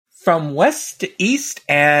From west to east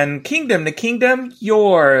and kingdom to kingdom,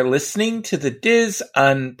 you're listening to the Diz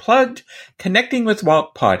Unplugged Connecting with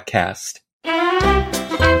Walt podcast.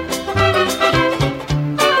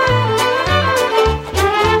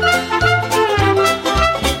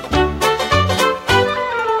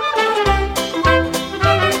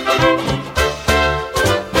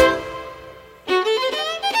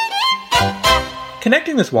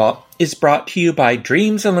 Connecting with Walt is brought to you by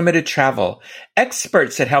Dreams Unlimited Travel,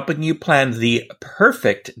 experts at helping you plan the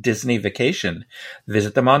perfect Disney vacation.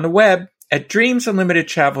 Visit them on the web at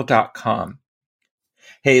dreamsunlimitedtravel.com.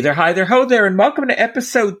 Hey there, hi there, ho there, and welcome to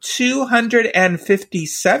episode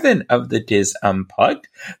 257 of the Diz Unplugged,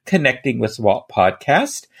 Connecting with Walt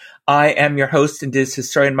podcast. I am your host and Diz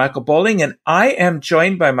historian, Michael Bowling, and I am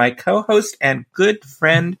joined by my co-host and good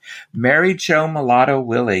friend, Mary Jo Mulatto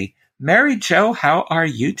Willie. Mary Jo, how are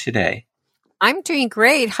you today? I'm doing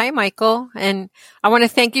great. Hi, Michael. And I want to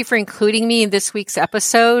thank you for including me in this week's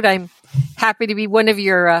episode. I'm happy to be one of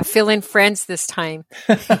your fill-in friends this time.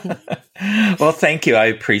 Well, thank you. I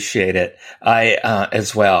appreciate it. I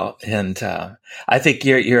as well. And I think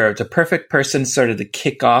you're the perfect person sort of to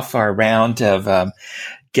kick off our round of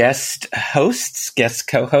guest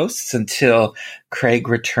co-hosts until Craig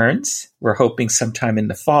returns. We're hoping sometime in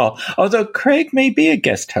the fall. Although Craig may be a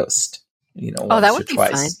guest host, once that or would be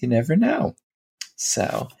twice. Fun. You never know.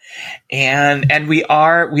 So, and we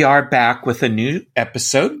are back with a new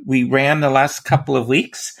episode. We ran the last couple of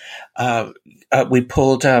weeks. We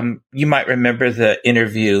pulled, you might remember the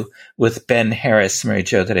interview with Ben Harris, Mary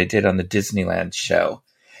Jo, that I did on the Disneyland show.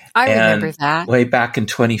 I remember that. Way back in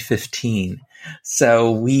 2015.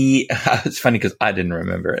 So it's funny because I didn't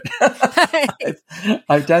remember it.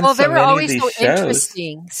 I've done so many of these shows. Well, they were always so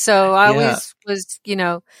interesting. So I always was,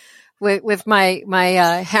 with my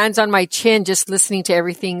hands on my chin, just listening to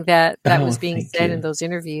everything that was being said in those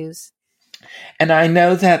interviews. And I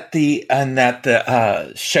know that the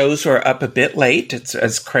shows were up a bit late. It's,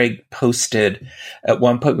 as Craig posted at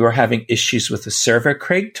one point, we were having issues with the server.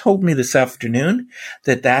 Craig told me this afternoon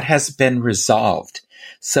that has been resolved.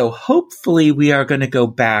 So hopefully we are going to go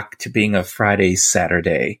back to being a Friday,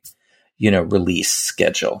 Saturday, release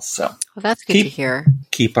schedule. So well, that's good to hear.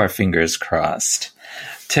 Keep our fingers crossed.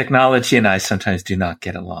 Technology and I sometimes do not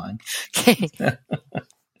get along.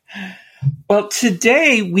 Well,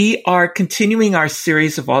 today we are continuing our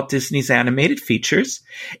series of Walt Disney's animated features.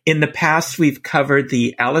 In the past, we've covered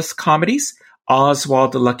the Alice comedies,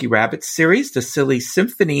 Oswald the Lucky Rabbit series, the Silly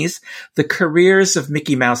Symphonies, the careers of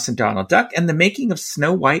Mickey Mouse and Donald Duck, and the making of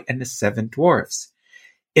Snow White and the Seven Dwarfs.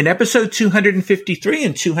 In episode 253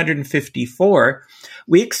 and 254,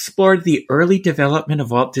 we explored the early development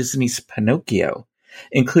of Walt Disney's Pinocchio,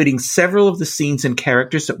 including several of the scenes and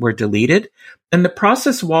characters that were deleted, and the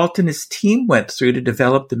process Walt and his team went through to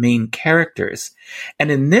develop the main characters. And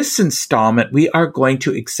in this installment, we are going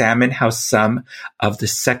to examine how some of the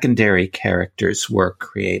secondary characters were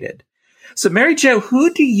created. So, Mary Jo,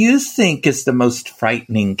 who do you think is the most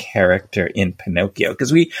frightening character in Pinocchio?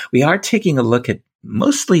 Because we are taking a look at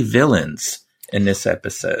mostly villains in this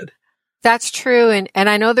episode. That's true. And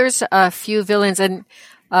I know there's a few villains, and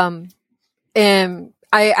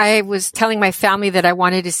I was telling my family that I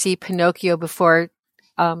wanted to see Pinocchio before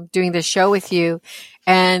doing the show with you,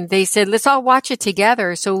 and they said, let's all watch it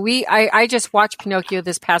together. So I just watched Pinocchio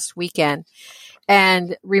this past weekend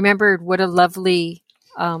and remembered what a lovely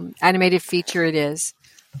animated feature it is.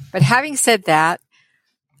 But having said that,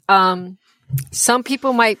 some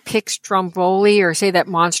people might pick Stromboli or say that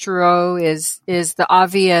Monstro is the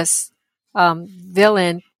obvious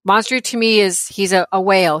villain. Monster to me he's a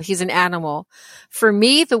whale. He's an animal. For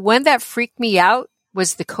me, the one that freaked me out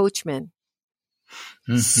was the coachman.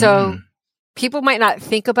 Mm-hmm. So people might not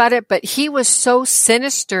think about it, but he was so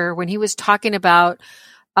sinister when he was talking about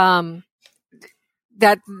that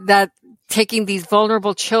taking these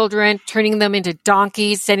vulnerable children, turning them into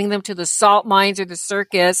donkeys, sending them to the salt mines or the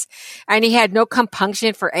circus, and he had no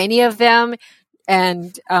compunction for any of them.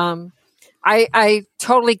 And I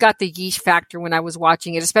totally got the yeesh factor when I was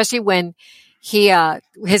watching it, especially when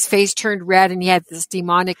his face turned red and he had this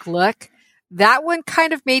demonic look. That one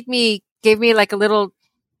kind of gave me like a little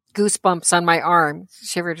goosebumps on my arm,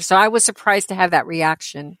 shivered. So I was surprised to have that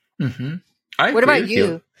reaction. Mm-hmm. What about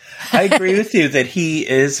you? I agree with you that he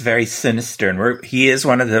is very sinister, and he is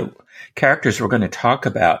one of the characters we're going to talk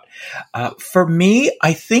about. For me,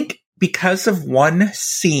 I think because of one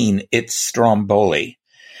scene, it's Stromboli.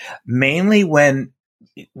 Mainly when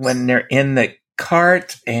they're in the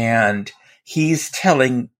cart and he's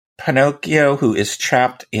telling Pinocchio, who is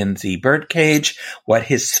trapped in the birdcage, what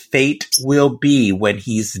his fate will be when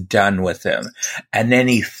he's done with him. And then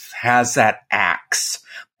he has that axe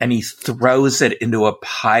and he throws it into a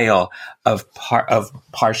pile of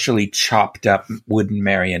partially chopped up wooden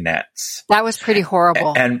marionettes. That was pretty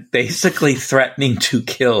horrible. And basically threatening to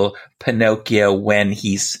kill Pinocchio when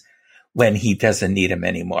he doesn't need him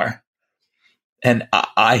anymore. And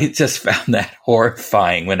I just found that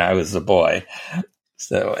horrifying when I was a boy.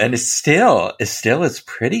 So, and it's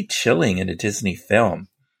pretty chilling in a Disney film.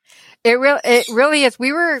 It really is.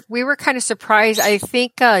 We were kind of surprised. I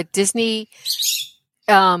think Disney,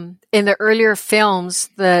 in the earlier films,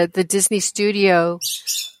 the Disney studio,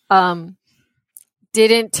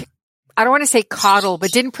 didn't, I don't want to say coddle,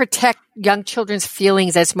 but didn't protect young children's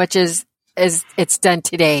feelings as much as it's done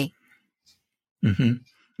today. Mm-hmm.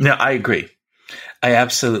 No, I agree. I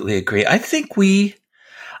absolutely agree. I think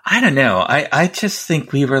I don't know. I just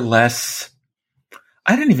think we were less,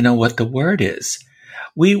 I don't even know what the word is.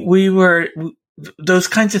 We were, those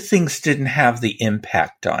kinds of things didn't have the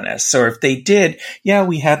impact on us. Or if they did, yeah,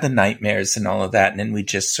 we had the nightmares and all of that, and then we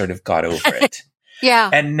just sort of got over it. Yeah.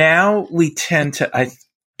 And now we tend to,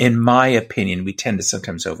 in my opinion, we tend to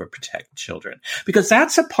sometimes overprotect children because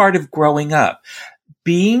that's a part of growing up.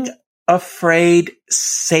 Being afraid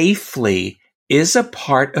safely is a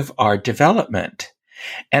part of our development.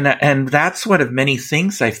 And that's one of many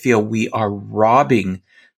things I feel we are robbing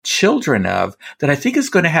children of that I think is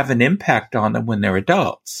going to have an impact on them when they're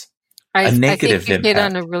adults. A negative I think you impact. hit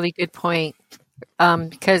on a really good point.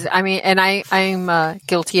 Because I mean, and I'm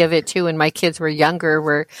guilty of it too. When my kids were younger,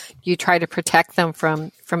 where you try to protect them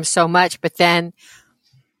from so much, but then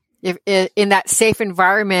if in that safe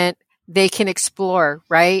environment, they can explore,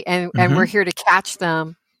 right? And we're here to catch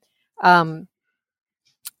them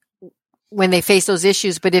when they face those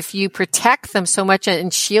issues. But if you protect them so much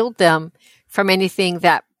and shield them from anything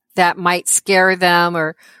that might scare them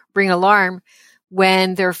or bring alarm,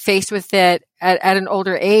 when they're faced with it at an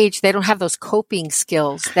older age, they don't have those coping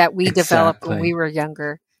skills that we developed when we were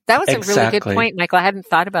younger. That was a really good point, Michael. I hadn't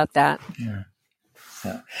thought about that. Yeah.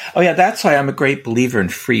 Oh, yeah, that's why I'm a great believer in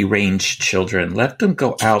free-range children. Let them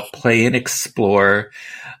go out, play, and explore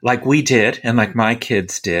like we did and like my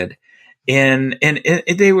kids did. And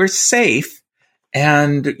they were safe.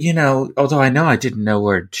 And, although I know I didn't know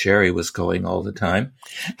where Jerry was going all the time.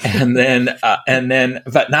 And then,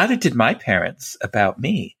 but neither did my parents about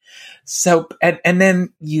me. So, and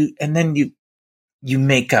then you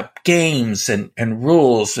make up games and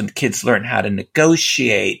rules, and kids learn how to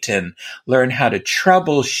negotiate and learn how to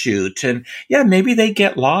troubleshoot. And yeah, maybe they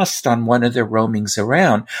get lost on one of their roamings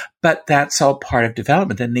around, but that's all part of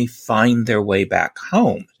development. Then they find their way back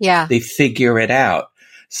home. Yeah. They figure it out.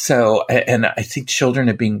 So, and I think children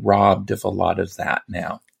are being robbed of a lot of that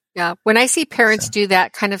now. Yeah. When I see parents do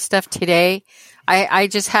that kind of stuff today, I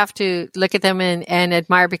just have to look at them and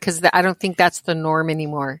admire, because I don't think that's the norm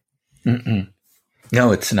anymore. Mm-mm.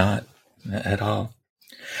 No, it's not at all.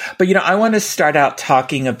 But, I want to start out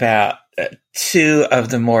talking about two of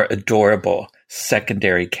the more adorable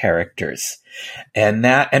secondary characters.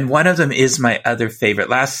 And one of them is my other favorite.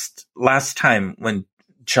 Last time when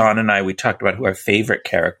John and we talked about who our favorite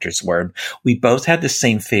characters were, we both had the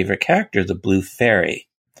same favorite character, the Blue Fairy.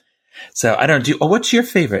 So I don't what's your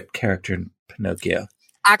favorite character in Pinocchio?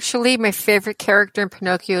 Actually, my favorite character in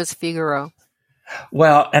Pinocchio is Figaro.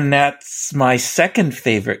 Well, and that's my second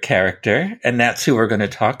favorite character, and that's who we're going to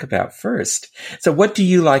talk about first. So what do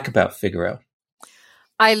you like about Figaro?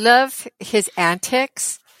 I love his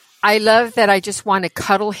antics. I love that I just want to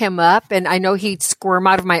cuddle him up, and I know he'd squirm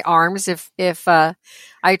out of my arms if I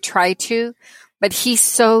try to, but he's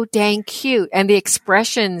so dang cute, and the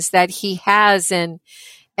expressions that he has, and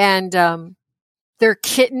they're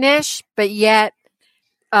kittenish, but yet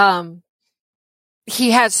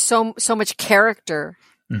he has so much character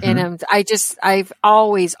in him. I've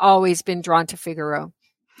always been drawn to Figaro.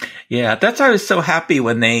 Yeah, that's why I was so happy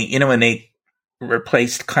when they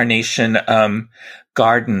replaced Carnation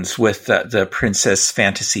Gardens with the Princess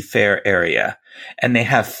Fantasy Fair area, and they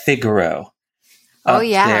have Figaro up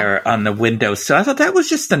there on the window. So I thought that was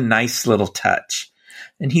just a nice little touch.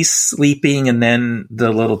 And he's sleeping, and then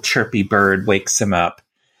the little chirpy bird wakes him up,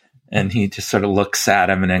 and he just sort of looks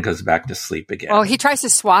at him and then goes back to sleep again. Oh, he tries to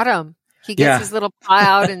swat him. He gets his little paw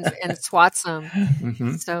out and swats him.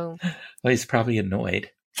 Mm-hmm. So, well, he's probably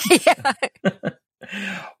annoyed. Yeah.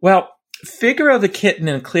 Well, Figaro the kitten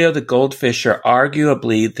and Cleo the goldfish are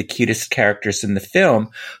arguably the cutest characters in the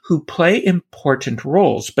film who play important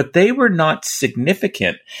roles, but they were not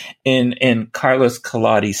significant in Carlos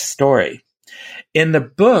Collodi's story. In the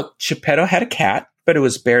book, Geppetto had a cat, but it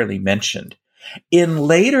was barely mentioned. In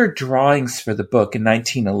later drawings for the book in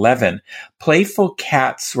 1911, playful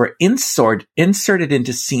cats were inserted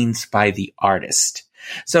into scenes by the artist.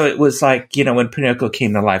 So it was like, when Pinocchio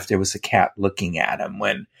came to life, there was a cat looking at him.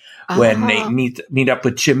 When they meet up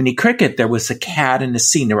with Jiminy Cricket, there was a cat in the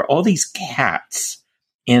scene. There were all these cats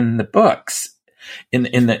in the books, in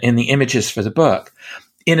the images for the book.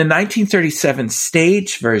 In a 1937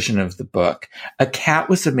 stage version of the book, a cat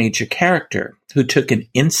was a major character who took an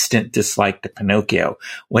instant dislike to Pinocchio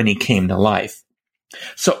when he came to life.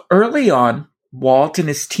 So early on, Walt and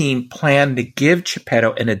his team planned to give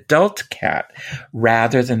Geppetto an adult cat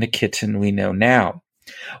rather than the kitten we know now.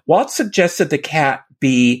 Walt suggested the cat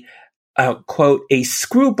be quote, a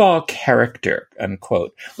screwball character,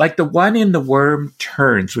 unquote, like the one in The Worm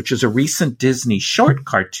Turns, which is a recent Disney short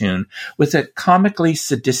cartoon with a comically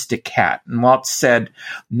sadistic cat. And Walt said,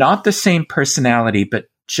 not the same personality, but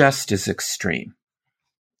just as extreme.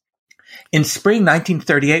 In spring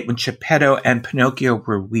 1938, when Geppetto and Pinocchio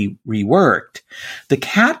were reworked, the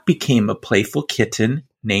cat became a playful kitten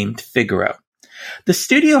named Figaro. The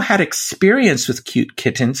studio had experience with cute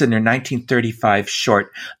kittens in their 1935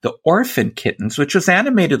 short, The Orphan Kittens, which was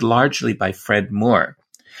animated largely by Fred Moore.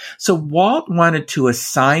 So Walt wanted to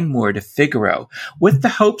assign Moore to Figaro with the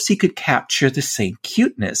hopes he could capture the same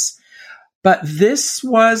cuteness. But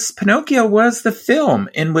Pinocchio was the film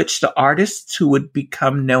in which the artists who would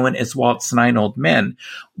become known as Walt's 9 Old Men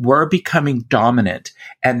were becoming dominant,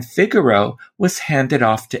 and Figaro was handed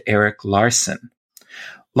off to Eric Larson.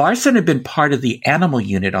 Larson had been part of the animal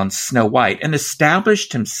unit on Snow White and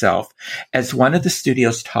established himself as one of the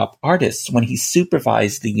studio's top artists when he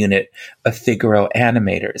supervised the unit of Figaro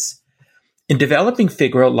animators. In developing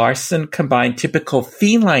Figaro, Larson combined typical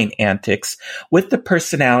feline antics with the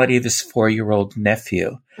personality of his 4-year-old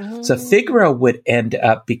nephew. Mm. So Figaro would end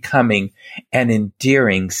up becoming an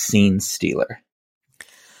endearing scene stealer.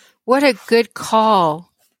 What a good call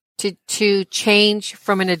to change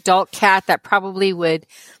from an adult cat that probably would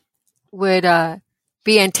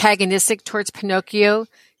be antagonistic towards Pinocchio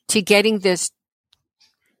to getting this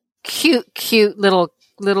cute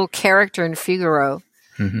little character in Figaro.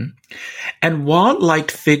 Mm-hmm. And Walt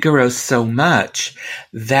liked Figaro so much,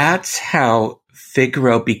 that's how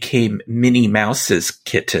Figaro became Minnie Mouse's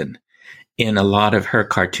kitten in a lot of her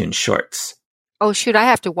cartoon shorts. Oh, shoot, I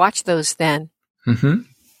have to watch those then. Mm-hmm.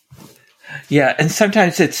 Yeah, and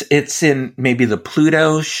sometimes it's in maybe the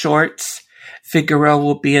Pluto shorts. Figaro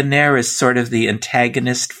will be in there as sort of the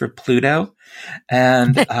antagonist for Pluto.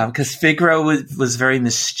 And because Figaro was very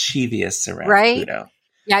mischievous around Pluto.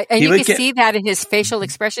 Yeah, and you can see that in his facial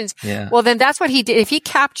expressions. Yeah. Well, then that's what he did. If he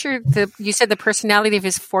captured you said the personality of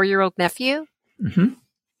his 4-year-old nephew? Mm-hmm.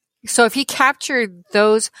 So if he captured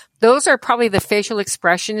those are probably the facial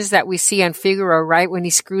expressions that we see on Figaro, right? When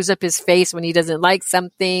he screws up his face when he doesn't like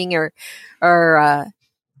something or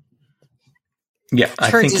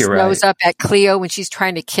turns his nose up at Cleo when she's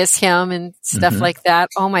trying to kiss him and stuff like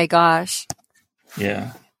that. Oh my gosh.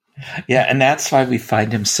 Yeah. Yeah, and that's why we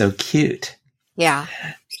find him so cute. Yeah.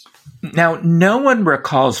 Now, no one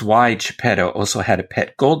recalls why Geppetto also had a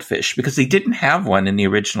pet goldfish because he didn't have one in the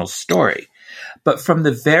original story. But from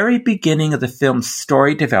the very beginning of the film's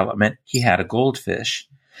story development, he had a goldfish.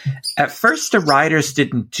 At first, the writers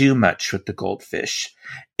didn't do much with the goldfish.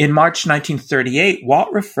 In March 1938,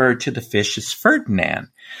 Walt referred to the fish as Ferdinand,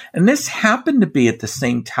 and this happened to be at the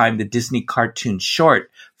same time the Disney cartoon short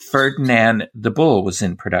Ferdinand the Bull was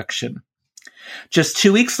in production. Just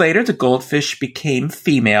 2 weeks later, the goldfish became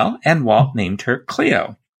female, and Walt named her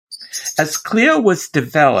Cleo. As Cleo was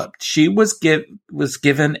developed, she was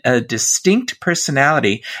given a distinct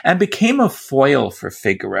personality and became a foil for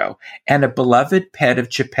Figaro and a beloved pet of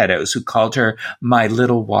Geppetto's, who called her my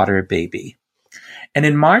little water baby. And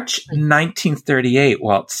in March 1938,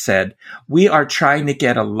 Walt said, "We are trying to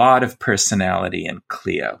get a lot of personality in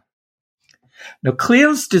Cleo." Now,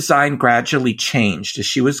 Cleo's design gradually changed as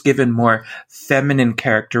she was given more feminine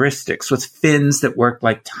characteristics with fins that worked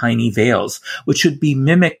like tiny veils, which would be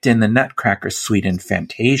mimicked in the Nutcracker Suite in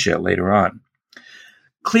Fantasia later on.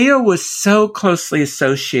 Cleo was so closely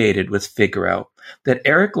associated with Figaro that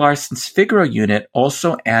Eric Larson's Figaro unit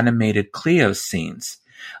also animated Cleo's scenes.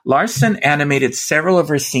 Larson animated several of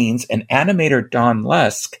her scenes, and animator Don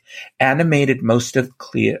Lusk animated most of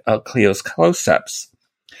Cleo's close-ups.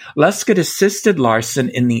 Lusk had assisted Larson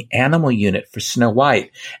in the animal unit for Snow White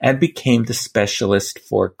and became the specialist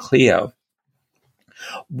for Cleo.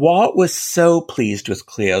 Walt was so pleased with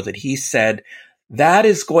Cleo that he said, "That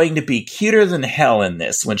is going to be cuter than hell in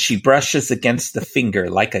this when she brushes against the finger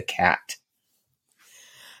like a cat."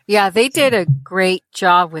 Yeah, they did a great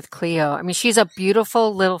job with Cleo. I mean, she's a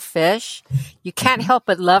beautiful little fish. You can't help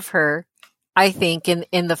but love her, I think,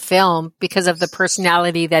 in the film because of the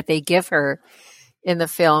personality that they give her in the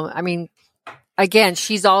film. I mean, again,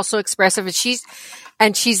 she's also expressive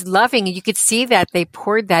and she's loving. And you could see that they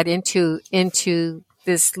poured that into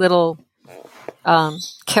this little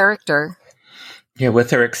character. Yeah,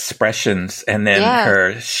 with her expressions and then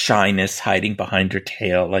her shyness hiding behind her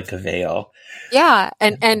tail like a veil. Yeah,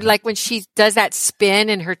 and like when she does that spin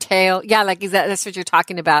in her tail, that's what you're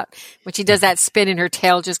talking about. When she does that spin and her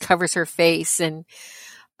tail just covers her face. And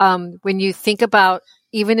when you think about,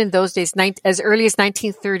 even in those days, as early as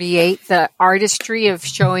 1938, the artistry of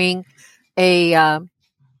showing a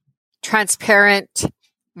transparent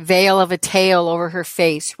veil of a tail over her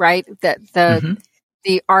face, right? The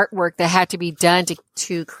artwork that had to be done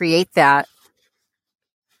to create that.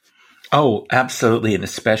 Oh, absolutely. And the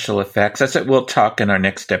special effects. That's what we'll talk in our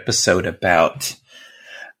next episode about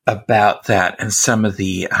that and some of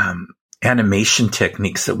the animation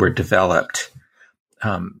techniques that were developed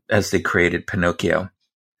as they created Pinocchio.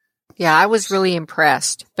 Yeah, I was really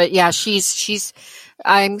impressed. But yeah,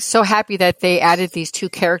 I'm so happy that they added these two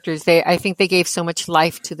characters. I think they gave so much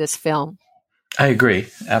life to this film. I agree.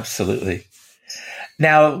 Absolutely.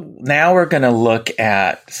 Now we're going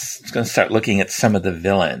to start looking at some of the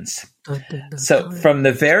villains. So from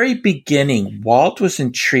the very beginning, Walt was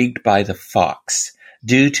intrigued by the fox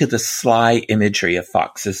due to the sly imagery of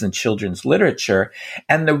foxes in children's literature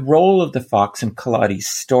and the role of the fox in Collodi's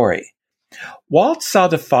story. Walt saw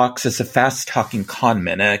the fox as a fast-talking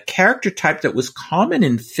conman, a character type that was common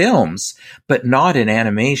in films, but not in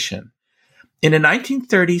animation. In a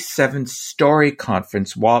 1937 story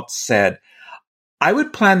conference, Walt said, "I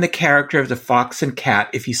would plan the character of the fox and cat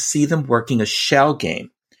if you see them working a shell game."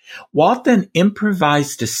 Walt then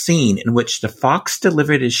improvised a scene in which the fox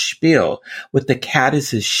delivered his spiel with the cat as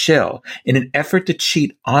his shill in an effort to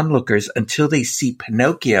cheat onlookers until they see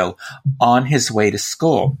Pinocchio on his way to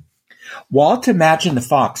school. Walt imagined the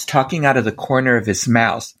fox talking out of the corner of his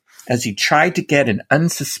mouth as he tried to get an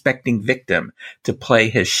unsuspecting victim to play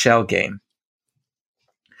his shell game.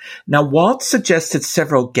 Now, Walt suggested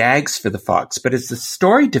several gags for the fox, but as the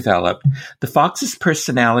story developed, the fox's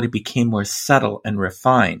personality became more subtle and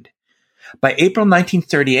refined. By April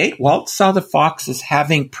 1938, Walt saw the fox as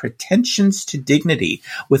having pretensions to dignity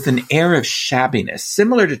with an air of shabbiness,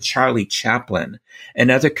 similar to Charlie Chaplin and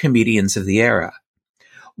other comedians of the era.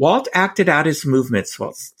 Walt acted out his movements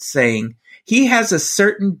while saying, "He has a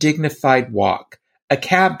certain dignified walk. A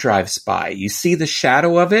cab drives by. You see the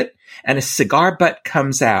shadow of it, and a cigar butt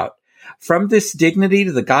comes out. From this dignity,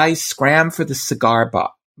 the guys scram for the cigar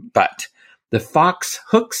butt. The fox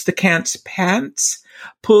hooks the cat's pants,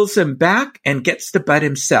 pulls him back, and gets the butt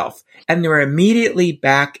himself. And they're immediately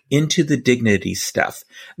back into the dignity stuff.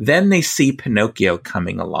 Then they see Pinocchio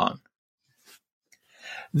coming along."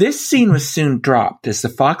 This scene was soon dropped as the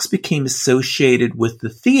fox became associated with the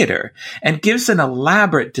theater and gives an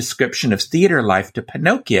elaborate description of theater life to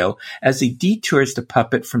Pinocchio as he detours the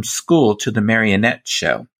puppet from school to the marionette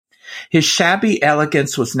show. His shabby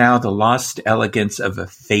elegance was now the lost elegance of a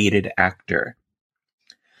faded actor.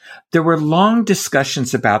 There were long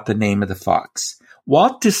discussions about the name of the fox.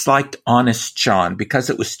 Walt disliked Honest John because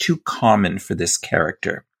it was too common for this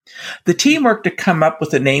character. The team worked to come up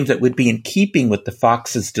with a name that would be in keeping with the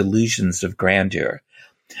fox's delusions of grandeur.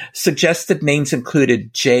 Suggested names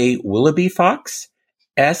included J. Willoughby Fox,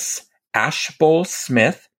 S. Ashbowl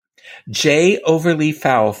Smith, J. Overly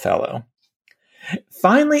Foulfellow.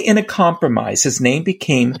 Finally, in a compromise, his name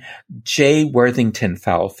became J. Worthington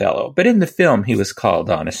Foulfellow, but in the film he was called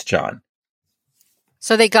Honest John.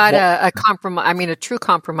 So they got a compromise, a true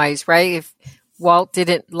compromise, right? If Walt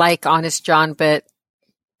didn't like Honest John, but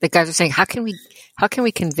the guys are saying, how can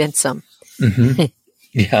we convince him? Mm-hmm.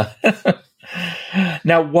 Yeah.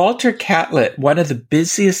 Now, Walter Catlett, one of the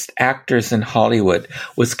busiest actors in Hollywood,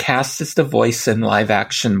 was cast as the voice and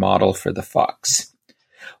live-action model for the fox.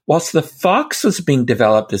 Whilst the fox was being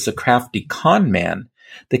developed as a crafty con man,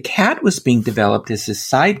 the cat was being developed as his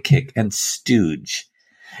sidekick and stooge.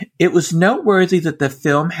 It was noteworthy that the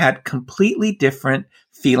film had completely different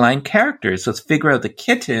feline characters, with Figaro the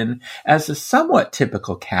kitten as a somewhat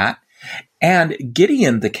typical cat, and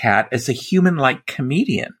Gideon the cat as a human-like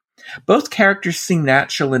comedian. Both characters seem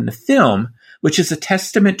natural in the film, which is a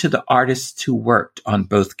testament to the artists who worked on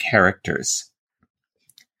both characters.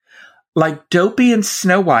 Like Dopey and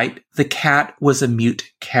Snow White, the cat was a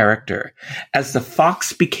mute character. As the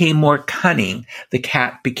fox became more cunning, the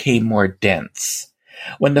cat became more dense.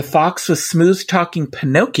 When the fox was smooth-talking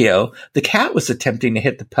Pinocchio, the cat was attempting to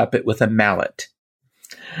hit the puppet with a mallet.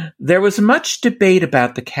 There was much debate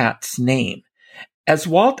about the cat's name. As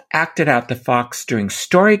Walt acted out the fox during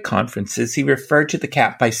story conferences, he referred to the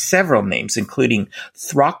cat by several names, including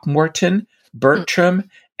Throckmorton, Bertram,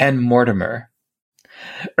 and Mortimer.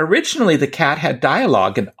 Originally, the cat had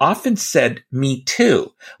dialogue and often said, "Me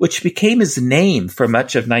too," which became his name for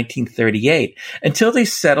much of 1938, until they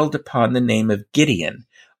settled upon the name of Gideon,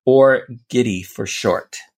 or Giddy for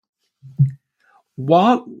short.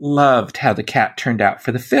 Walt loved how the cat turned out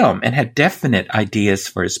for the film and had definite ideas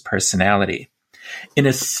for his personality. In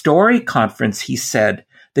a story conference, he said,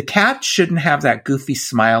 "The cat shouldn't have that goofy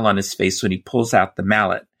smile on his face when he pulls out the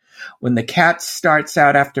mallet. When the cat starts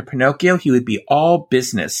out after Pinocchio, he would be all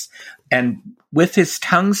business, and with his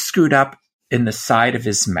tongue screwed up in the side of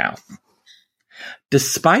his mouth."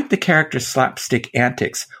 Despite the character's slapstick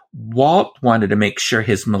antics, Walt wanted to make sure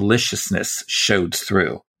his maliciousness showed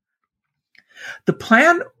through. The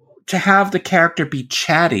plan to have the character be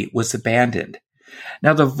chatty was abandoned.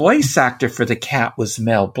 Now, the voice actor for the cat was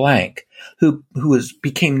Mel Blanc, who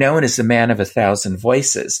became known as the man of 1,000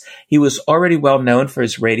 voices. He was already well known for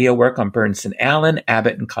his radio work on Burns and Allen,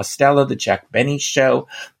 Abbott and Costello, The Jack Benny Show,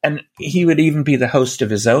 and he would even be the host of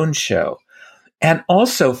his own show. And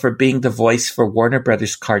also for being the voice for Warner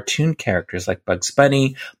Brothers cartoon characters like Bugs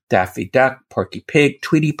Bunny, Daffy Duck, Porky Pig,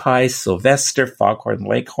 Tweety Pie, Sylvester, Foghorn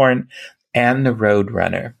Leghorn, and the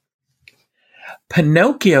Roadrunner.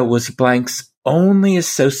 Pinocchio was Blanc's only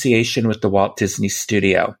association with the Walt Disney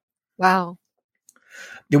Studio. Wow.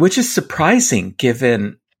 Which is surprising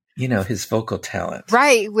given, his vocal talent.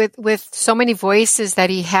 Right. With so many voices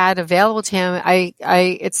that he had available to him,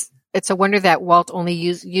 it's a wonder that Walt only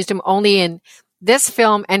used him only in this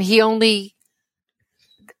film, and the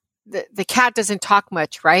cat doesn't talk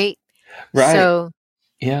much, right? Right. So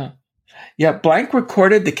yeah. Yeah, Blanc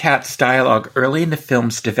recorded the cat's dialogue early in the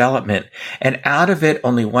film's development, and out of it,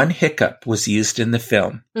 only one hiccup was used in the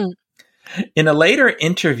film. Mm. In a later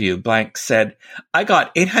interview, Blanc said, "I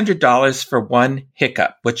got $800 for one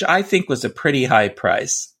hiccup, which I think was a pretty high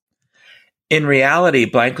price." In reality,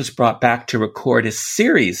 Blanc was brought back to record a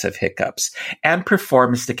series of hiccups and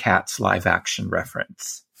perform as the cat's live-action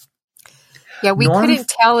reference. Yeah, we couldn't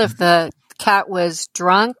tell if the cat was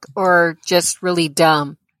drunk or just really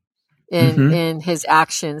dumb in his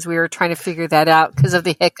actions. We were trying to figure that out because of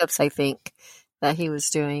the hiccups, I think, that he was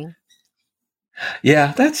doing.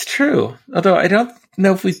 Yeah, that's true. Although I don't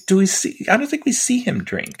know if I don't think we see him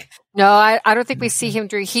drink. No, I don't think we see him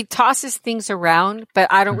drink. He tosses things around,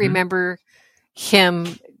 but I don't remember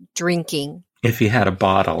him drinking. If he had a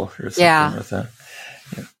bottle or something. Yeah.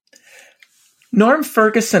 Norm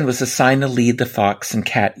Ferguson was assigned to lead the Fox and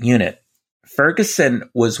Cat unit. Ferguson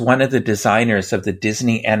was one of the designers of the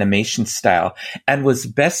Disney animation style and was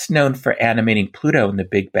best known for animating Pluto and the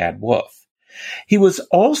Big Bad Wolf. He was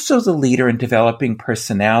also the leader in developing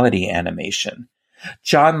personality animation.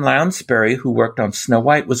 John Lounsbury, who worked on Snow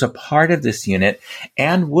White, was a part of this unit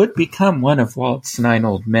and would become one of Walt's 9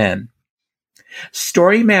 old men.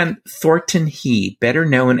 Storyman Thornton Hee, better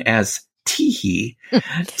known as Tee-Hee,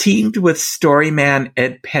 teamed with storyman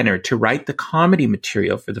Ed Penner to write the comedy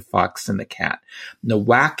material for The Fox and the Cat. The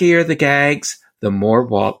wackier the gags, the more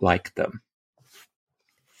Walt liked them.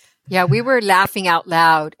 Yeah, we were laughing out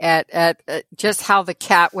loud at just how the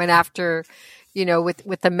cat went after,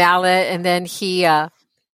 with the mallet, and then he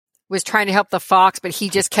was trying to help the fox, but he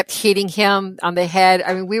just kept hitting him on the head.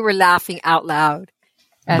 I mean, we were laughing out loud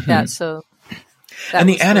at that. So, and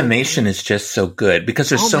the animation is just so good because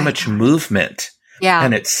there's so much movement. Yeah,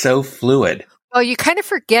 and it's so fluid. Well, you kind of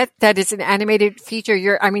forget that it's an animated feature.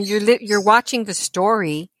 You're watching the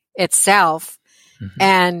story itself,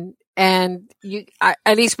 and you,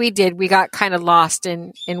 at least we did. We got kind of lost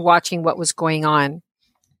in watching what was going on.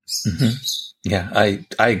 Mm-hmm. Yeah, I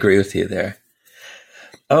agree with you there.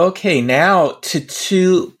 Okay, now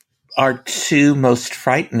to our two most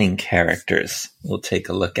frightening characters we'll take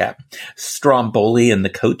a look at, Stromboli and the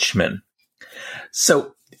Coachman.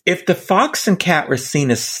 So, if the Fox and Cat were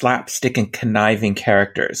seen as slapstick and conniving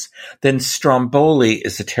characters, then Stromboli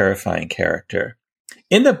is a terrifying character.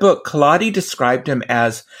 In the book, Collodi described him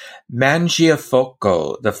as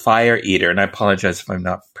Mangiafoco, the fire eater, and I apologize if I'm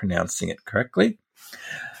not pronouncing it correctly.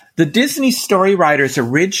 The Disney story writers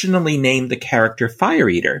originally named the character Fire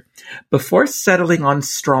Eater, before settling on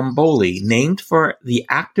Stromboli, named for the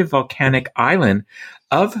active volcanic island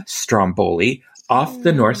of Stromboli off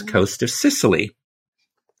the north coast of Sicily.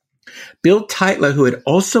 Bill Tytla, who had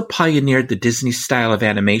also pioneered the Disney style of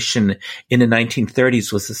animation in the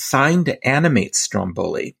 1930s, was assigned to animate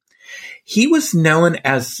Stromboli. He was known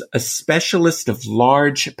as a specialist of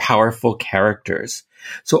large, powerful characters.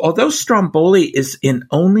 So although Stromboli is in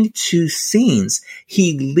only 2 scenes,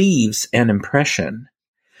 he leaves an impression.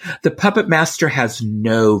 The puppet master has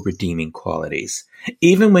no redeeming qualities.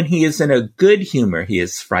 Even when he is in a good humor, he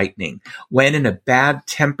is frightening. When in a bad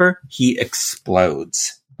temper, he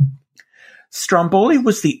explodes. Stromboli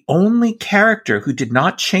was the only character who did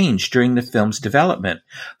not change during the film's development.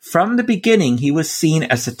 From the beginning, he was seen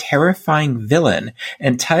as a terrifying villain,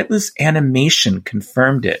 and Tytler's animation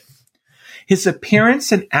confirmed it. His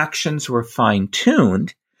appearance and actions were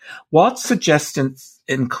fine-tuned. Walt's suggestions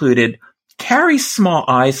included carry small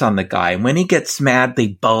eyes on the guy, and when he gets mad, they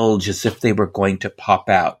bulge as if they were going to pop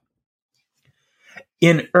out.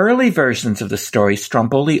 In early versions of the story,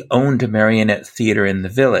 Stromboli owned a marionette theater in the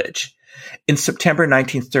village. In September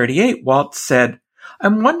 1938, Walt said,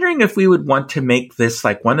 "I'm wondering if we would want to make this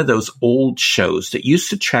like one of those old shows that used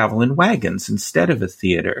to travel in wagons instead of a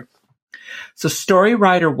theater." So story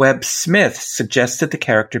writer Webb Smith suggested the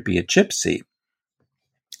character be a gypsy.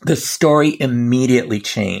 The story immediately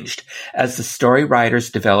changed as the story writers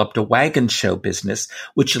developed a wagon show business,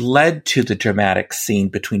 which led to the dramatic scene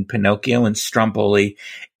between Pinocchio and Stromboli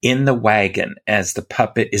in the wagon as the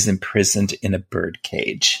puppet is imprisoned in a bird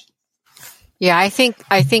cage. Yeah, I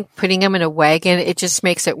think putting him in a wagon, it just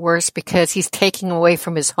makes it worse because he's taking away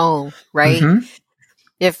from his home, right? Mm-hmm.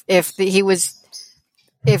 If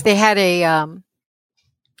they had a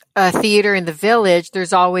theater in the village,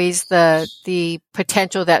 there's always the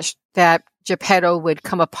potential that Geppetto would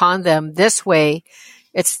come upon them. This way,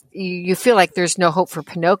 you feel like there's no hope for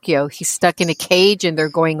Pinocchio. He's stuck in a cage and they're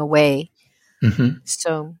going away. Mm-hmm.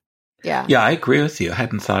 So, yeah. Yeah, I agree with you. I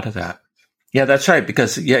hadn't thought of that. Yeah, that's right.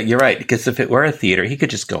 Because, yeah, you're right. Because if it were a theater, he could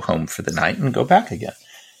just go home for the night and go back again.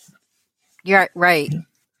 You're right. Yeah.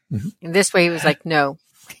 Mm-hmm. And this way, he was like, no.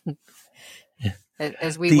 Yeah.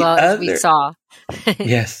 As we saw.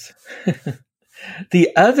 Yes. The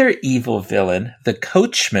other evil villain, the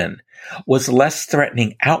coachman, was less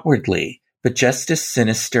threatening outwardly, but just as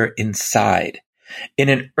sinister inside. In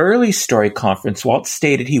an early story conference, Walt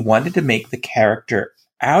stated he wanted to make the character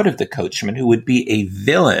out of the coachman who would be a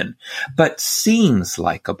villain, but seems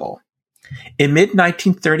likable. In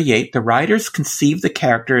mid-1938, the writers conceived the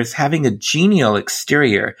character as having a genial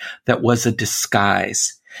exterior that was a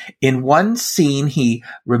disguise. In one scene, he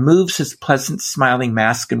removes his pleasant smiling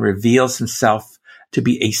mask and reveals himself to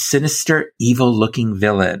be a sinister, evil-looking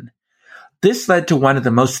villain. This led to one of the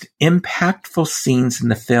most impactful scenes in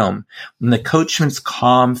the film, when the coachman's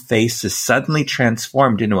calm face is suddenly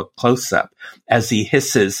transformed into a close-up as he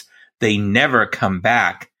hisses, "They never come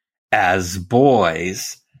back as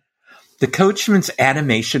boys." The coachman's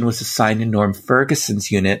animation was assigned to Norm Ferguson's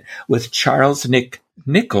unit, with Charles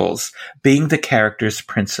Nichols being the character's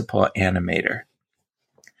principal animator.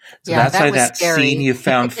 So Yeah, that's why was that scary. scene you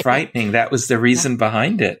found frightening. That was the reason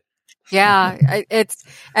behind it. Yeah,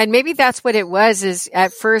 and maybe that's what it was. Is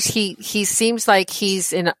at first he seems like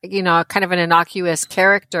he's in kind of an innocuous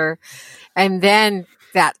character, and then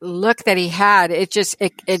that look that he had,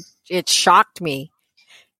 it shocked me.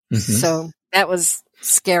 Mm-hmm. So that was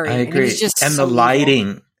scary. I agree. And, it was just and so the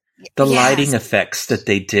lighting, evil. lighting effects that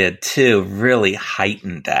they did too really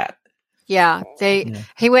heightened that. Yeah,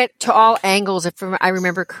 he went to all angles, if I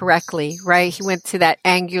remember correctly, right? He went to that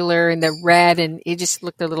angular and the red, and he just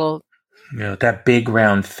looked a little. That big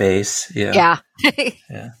round face. Yeah. Yeah.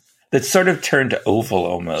 Yeah. That sort of turned oval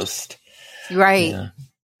almost. Right.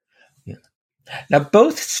 Yeah. Now,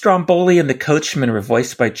 both Stromboli and the coachman were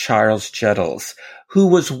voiced by Charles Juddles, who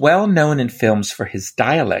was well known in films for his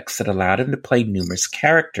dialects that allowed him to play numerous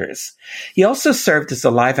characters. He also served as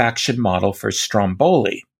a live-action model for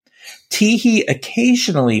Stromboli. Teehee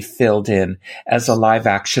occasionally filled in as a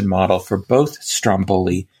live-action model for both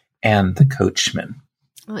Stromboli and the coachman.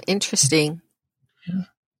 Oh, interesting. Yeah.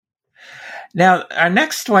 Now, our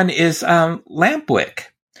next one is Lampwick.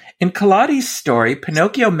 In Collodi's story,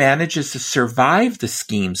 Pinocchio manages to survive the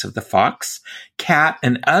schemes of the fox, cat,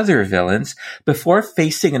 and other villains before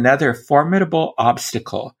facing another formidable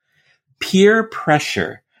obstacle, peer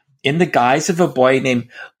pressure, in the guise of a boy named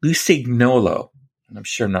Lucignolo. And I'm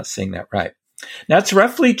sure I'm not saying that right. Now, it's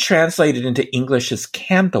roughly translated into English as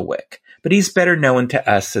Candlewick, but he's better known to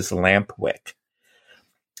us as Lampwick.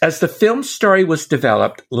 As the film story was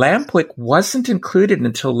developed, Lampwick wasn't included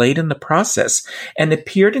until late in the process and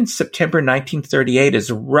appeared in September 1938 as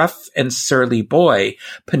a rough and surly boy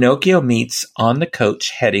Pinocchio meets on the coach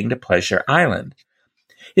heading to Pleasure Island.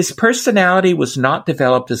 His personality was not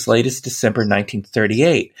developed as late as December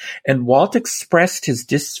 1938, and Walt expressed his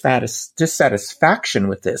dissatisfaction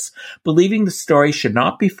with this, believing the story should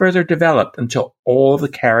not be further developed until all the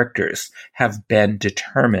characters have been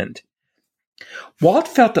determined. Walt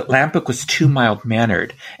felt that Lampwick was too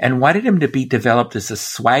mild-mannered and wanted him to be developed as a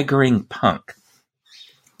swaggering punk.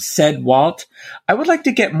 Said Walt, "I would like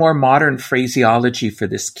to get more modern phraseology for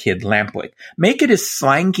this kid, Lampwick. Make it as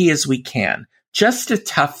slangy as we can. Just a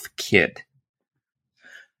tough kid."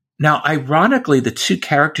 Now, ironically, the two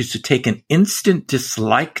characters who take an instant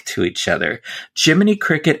dislike to each other, Jiminy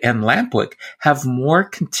Cricket and Lampwick, have more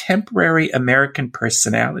contemporary American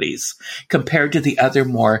personalities compared to the other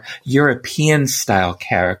more European-style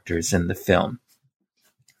characters in the film.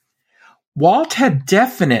 Walt had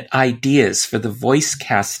definite ideas for the voice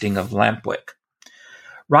casting of Lampwick.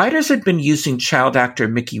 Writers had been using child actor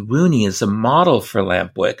Mickey Rooney as a model for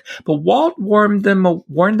Lampwick, but Walt warned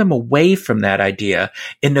them away from that idea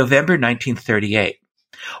in November 1938.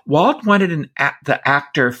 Walt wanted the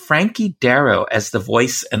actor Frankie Darro as the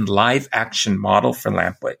voice and live-action model for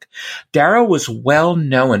Lampwick. Darro was well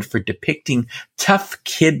known for depicting tough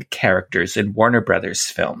kid characters in Warner Brothers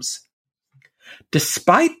films.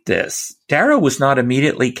 Despite this, Darro was not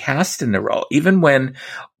immediately cast in the role, even when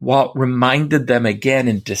Walt reminded them again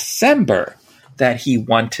in December that he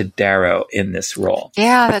wanted Darro in this role.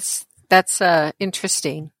 Yeah, that's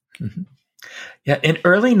interesting. Mm-hmm. Yeah, in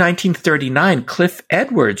early 1939, Cliff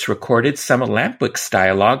Edwards recorded some of Lampwick's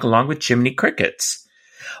dialogue along with Jiminy Cricket's.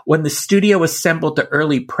 When the studio assembled the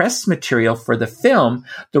early press material for the film,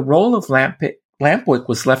 the role of Lampwick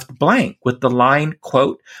was left blank with the line,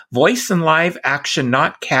 quote, "Voice and live action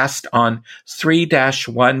not cast on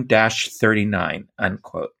 3-1-39,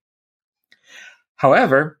 unquote.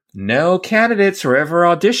 However, no candidates were ever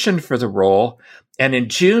auditioned for the role, and in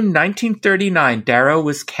June 1939, Darro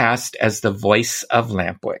was cast as the voice of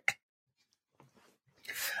Lampwick.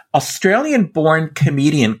 Australian-born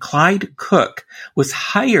comedian Clyde Cook was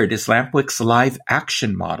hired as Lampwick's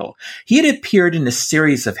live-action model. He had appeared in a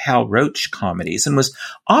series of Hal Roach comedies and was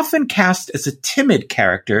often cast as a timid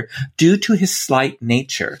character due to his slight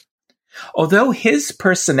nature. Although his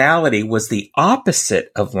personality was the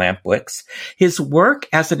opposite of Lampwick's, his work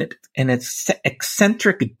as an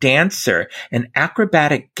eccentric dancer and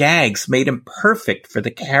acrobatic gags made him perfect for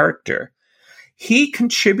the character. He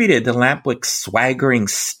contributed to Lampwick's swaggering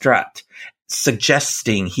strut,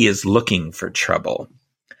 suggesting he is looking for trouble.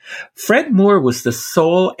 Fred Moore was the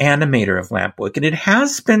sole animator of Lampwick, and it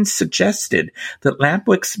has been suggested that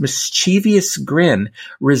Lampwick's mischievous grin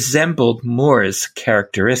resembled Moore's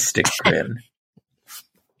characteristic grin.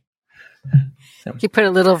 He put a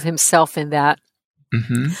little of himself in that.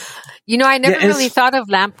 Mm-hmm. You know, I never really thought of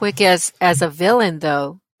Lampwick as a villain,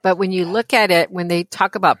 though. But when you look at it, when they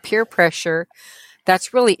talk about peer pressure,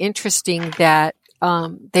 that's really interesting that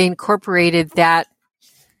they incorporated that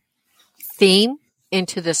theme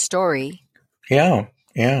into the story. Yeah.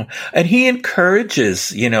 And he encourages,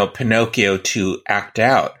 Pinocchio to act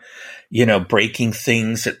out, breaking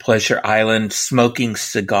things at Pleasure Island, smoking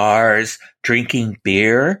cigars, drinking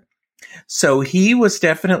beer. So he was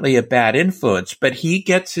definitely a bad influence, but he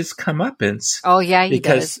gets his comeuppance. Oh, yeah, he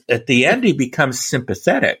does. Because at the end, he becomes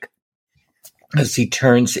sympathetic as he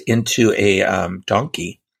turns into a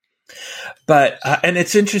donkey. But, and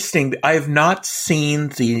it's interesting, I have not seen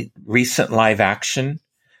the recent live-action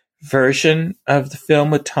version of the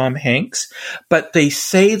film with Tom Hanks, but they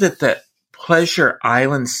say that the Pleasure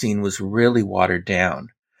Island scene was really watered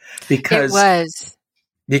down. Because, it was.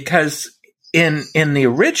 Because in the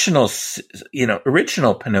original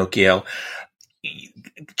Pinocchio,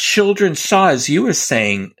 children saw, as you were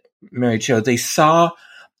saying, Mary Jo, they saw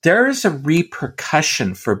there is a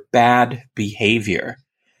repercussion for bad behavior.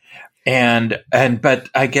 But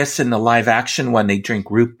I guess in the live action one, they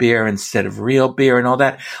drink root beer instead of real beer and all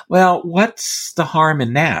that. Well, what's the harm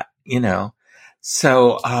in that?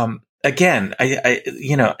 So, again, I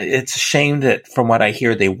it's a shame that from what I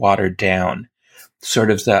hear, they watered down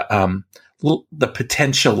sort of the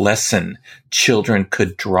potential lesson children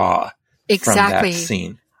could draw from that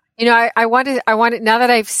scene. I wanted now that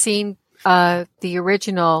I've seen the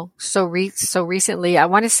original so recently, I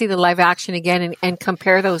want to see the live action again and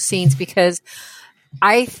compare those scenes, because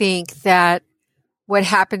I think that what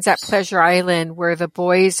happens at Pleasure Island, where the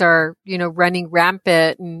boys are, running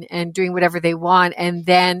rampant and doing whatever they want, and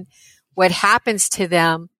then what happens to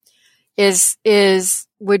them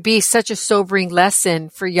would be such a sobering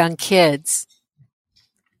lesson for young kids.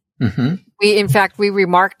 Mm-hmm. We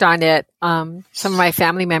remarked on it. Some of my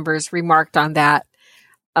family members remarked on that.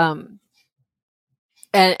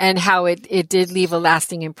 and how it did leave a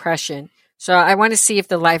lasting impression. So I want to see if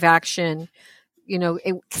the live action,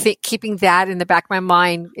 keeping that in the back of my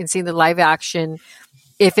mind and seeing the live action,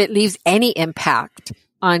 if it leaves any impact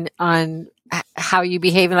on how you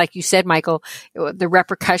behave. And like you said, Michael, the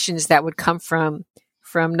repercussions that would come from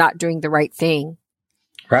not doing the right thing.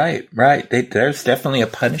 Right. There's definitely a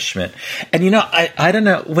punishment. And, I don't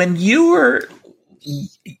know, when you were,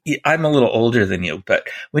 I'm a little older than you, but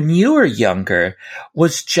when you were younger,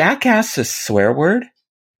 was jackass a swear word?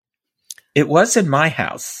 It was in my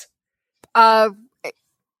house. My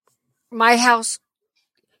house,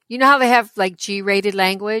 you know how they have like G-rated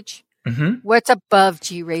language? Mm-hmm. What's above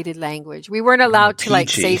G-rated language? We weren't allowed to like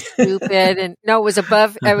say stupid, and no, it was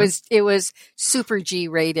above. It was super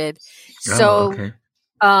G-rated. So, okay.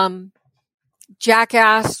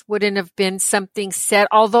 Jackass wouldn't have been something said,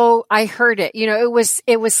 although I heard it. It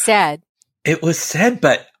was said. It was said,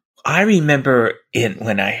 but I remember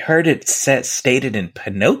when I heard it stated in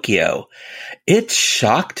Pinocchio, it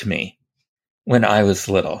shocked me when I was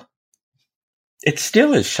little. It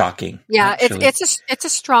still is shocking. Yeah, it's a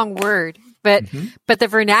strong word, but but the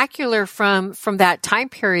vernacular from that time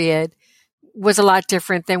period was a lot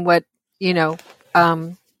different than what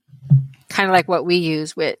kind of like what we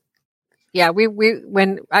use with. Yeah, we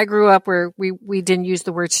when I grew up, where we didn't use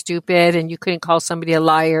the word stupid, and you couldn't call somebody a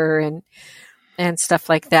liar and stuff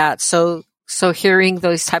like that. So hearing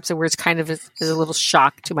those types of words kind of is a little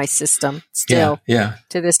shock to my system still. Yeah.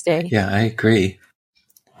 To this day. Yeah, I agree.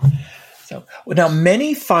 So now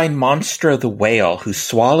many find Monstro the whale, who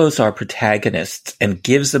swallows our protagonists and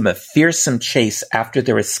gives them a fearsome chase after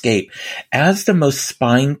their escape, as the most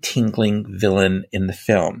spine-tingling villain in the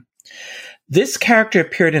film. This character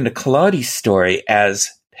appeared in a Collodi story as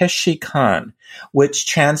Pesci Khan, which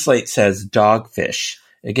translates as dogfish.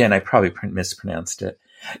 Again, I probably mispronounced it.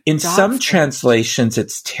 In some translations,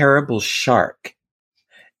 it's terrible shark.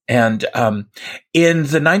 And in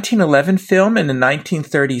the 1911 film and the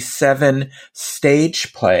 1937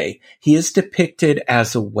 stage play, he is depicted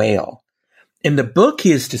as a whale. In the book,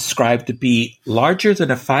 he is described to be larger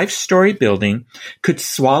than a 5-story building, could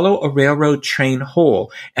swallow a railroad train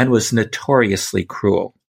whole, and was notoriously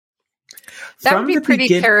cruel. That would be pretty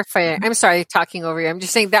terrifying. I'm sorry, talking over you. I'm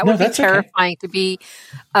just saying that would be terrifying to be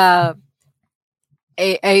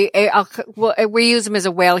we use them as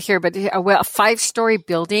a whale here, but a 5-story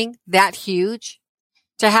building that huge,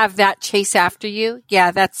 to have that chase after you.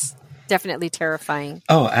 Yeah, that's definitely terrifying.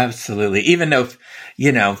 Oh, absolutely. Even though,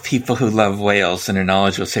 people who love whales and are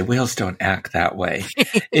knowledgeable say whales don't act that way.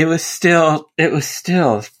 it was still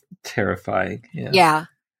terrifying. Yeah.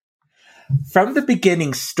 From the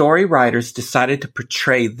beginning, story writers decided to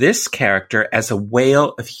portray this character as a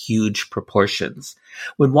whale of huge proportions.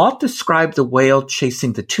 When Walt described the whale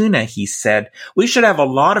chasing the tuna, he said, "We should have a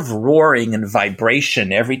lot of roaring and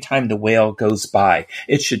vibration every time the whale goes by.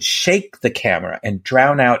 It should shake the camera and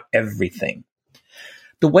drown out everything."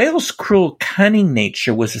 The whale's cruel, cunning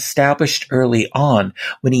nature was established early on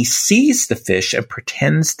when he sees the fish and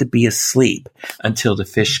pretends to be asleep until the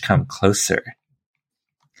fish come closer.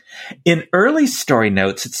 In early story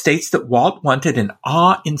notes, it states that Walt wanted an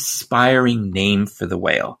awe-inspiring name for the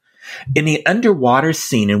whale. In the underwater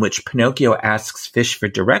scene in which Pinocchio asks fish for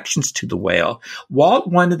directions to the whale, Walt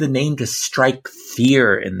wanted the name to strike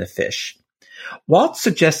fear in the fish. Walt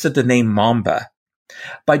suggested the name Mamba.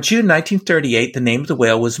 By June 1938, the name of the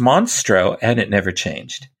whale was Monstro, and it never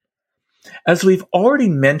changed. As we've already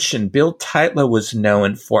mentioned, Bill Tytla was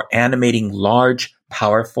known for animating large,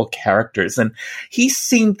 powerful characters, and he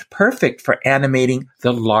seemed perfect for animating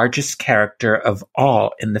the largest character of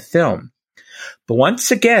all in the film. But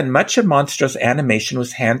once again, much of Monstro's animation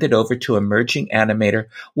was handed over to emerging animator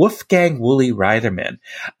Wolfgang Wooly Reitherman,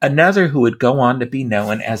 another who would go on to be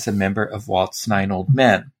known as a member of Walt's 9 Old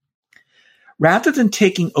Men. Rather than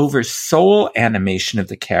taking over sole animation of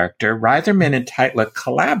the character, Reitherman and Tytla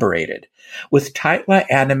collaborated, with Tytla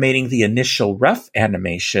animating the initial rough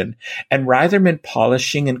animation and Reitherman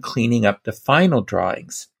polishing and cleaning up the final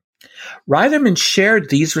drawings. Reitherman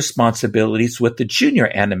shared these responsibilities with the junior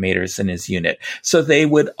animators in his unit, so they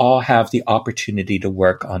would all have the opportunity to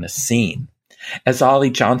work on a scene. As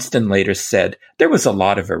Ollie Johnston later said, there was a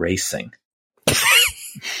lot of erasing.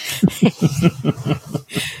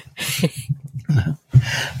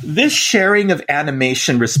 This sharing of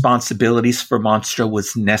animation responsibilities for Monstro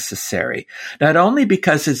was necessary, not only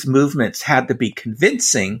because his movements had to be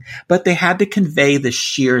convincing, but they had to convey the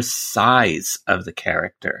sheer size of the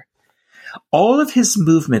character. All of his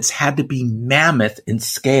movements had to be mammoth in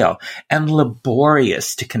scale and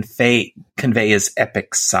laborious to convey his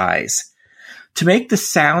epic size. To make the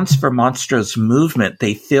sounds for Monstro's movement,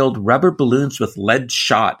 they filled rubber balloons with lead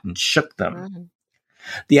shot and shook them. Mm-hmm.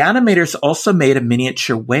 The animators also made a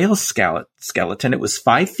miniature whale skeleton. It was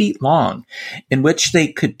 5 feet long, in which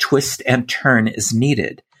they could twist and turn as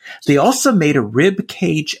needed. They also made a rib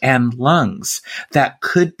cage and lungs that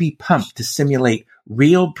could be pumped to simulate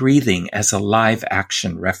real breathing as a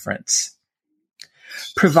live-action reference.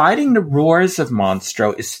 Providing the roars of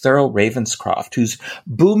Monstro is Thurl Ravenscroft, whose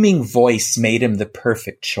booming voice made him the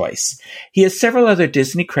perfect choice. He has several other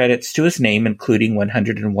Disney credits to his name, including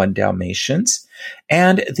 101 Dalmatians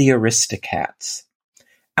and The Aristocats.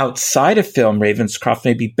 Outside of film, Ravenscroft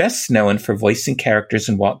may be best known for voicing characters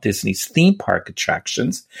in Walt Disney's theme park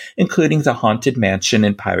attractions, including the Haunted Mansion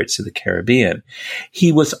and Pirates of the Caribbean.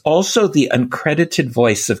 He was also the uncredited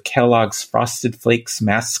voice of Kellogg's Frosted Flakes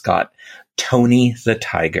mascot, Tony the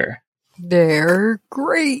Tiger. They're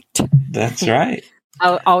great. That's right.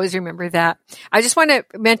 I'll always remember that. I just want to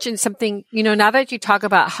mention something, now that you talk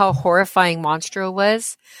about how horrifying Monstro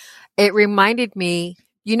was, it reminded me,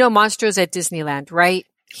 Monstro's at Disneyland, right?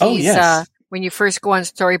 Yes. When you first go on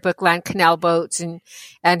Storybook Land canal boats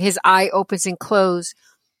and his eye opens and closes.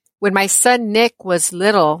 When my son Nick was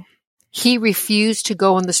little, he refused to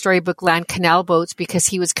go on the Storybook Land canal boats because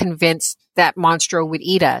he was convinced that Monstro would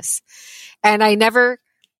eat us. And I never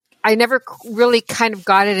really kind of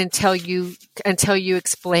got it until you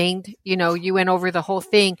explained, you went over the whole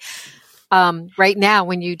thing. Right now,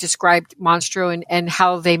 when you described Monstro and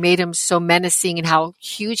how they made him so menacing and how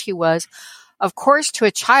huge he was, of course, to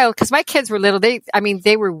a child, because my kids were little,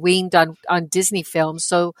 they were weaned on Disney films.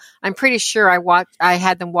 So I'm pretty sure I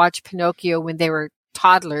had them watch Pinocchio when they were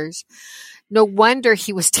toddlers. No wonder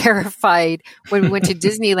he was terrified when we went to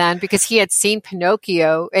Disneyland, because he had seen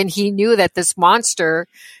Pinocchio and he knew that this monster,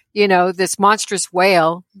 this monstrous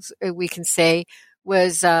whale, we can say,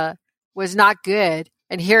 was not good.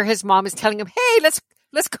 And here his mom is telling him, "Hey, let's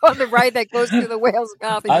go on the ride that goes through the whale's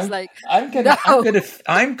mouth." And he's like, I'm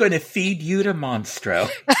gonna feed you to Monstro.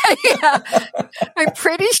 Yeah, I'm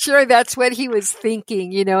pretty sure that's what he was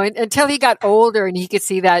thinking, until he got older and he could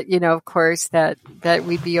see that, of course, that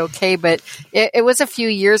we'd be okay. But it was a few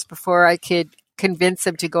years before I could convince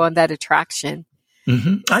him to go on that attraction.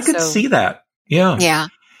 Mm-hmm. I could see that. Yeah. Yeah.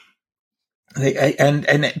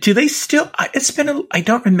 And do they still? I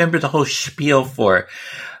don't remember the whole spiel for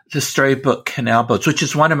the Storybook Canal Boats, which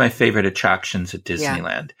is one of my favorite attractions at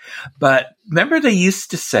Disneyland. Yeah. But remember, they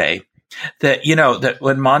used to say that that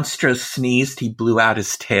when Monstro sneezed, he blew out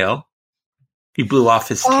his tail. He blew off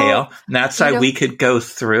his tail, and that's why we could go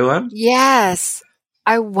through him. Yes,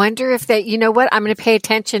 I wonder if they. You know what? I'm going to pay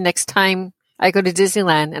attention next time I go to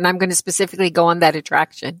Disneyland, and I'm going to specifically go on that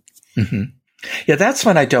attraction. Mm-hmm. Yeah, that's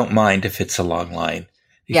when I don't mind if it's a long line,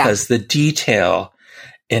 because the detail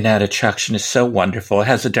in that attraction is so wonderful. It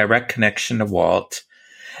has a direct connection to Walt.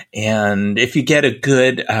 And if you get a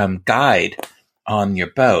good guide on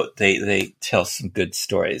your boat, they tell some good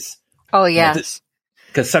stories. Oh, yes.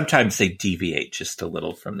 Because sometimes they deviate just a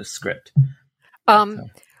little from the script.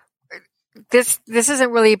 This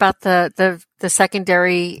isn't really about the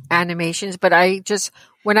secondary animations, but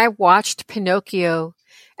when I watched Pinocchio,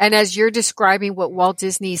 and as you're describing what Walt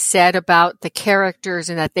Disney said about the characters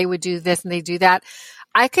and that they would do this and they do that,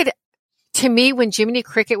 to me, when Jiminy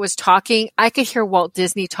Cricket was talking, I could hear Walt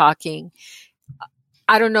Disney talking.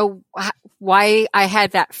 I don't know why I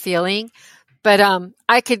had that feeling, but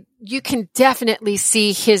you can definitely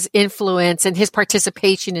see his influence and his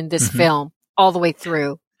participation in this film all the way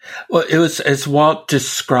through. Well, it was as Walt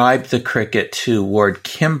described the cricket to Ward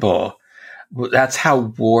Kimball. That's how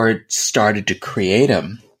Ward started to create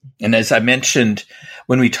him. And as I mentioned,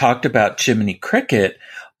 when we talked about Jiminy Cricket,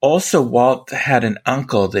 also Walt had an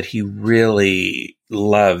uncle that he really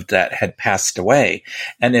loved that had passed away.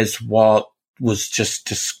 And as Walt was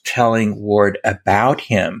just telling Ward about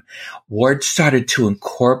him, Ward started to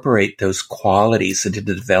incorporate those qualities into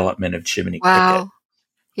the development of Jiminy Cricket.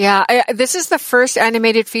 Yeah, this is the first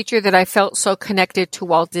animated feature that I felt so connected to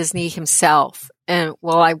Walt Disney himself. And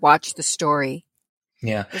while I watched the story.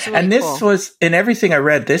 Yeah. Really, and this was, in everything I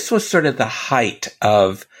read, this was sort of the height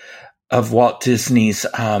of Walt Disney's,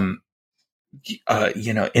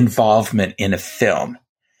 involvement in a film.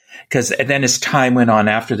 Because then as time went on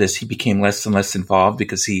after this, he became less and less involved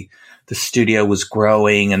because the studio was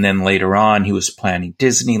growing. And then later on, he was planning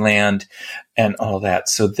Disneyland and all that.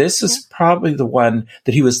 So this is probably the one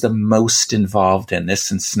that he was the most involved in, this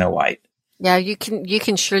and Snow White. Yeah, you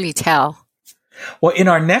can surely tell. Well, in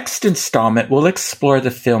our next installment, we'll explore the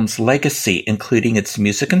film's legacy, including its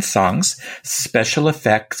music and songs, special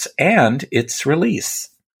effects, and its release.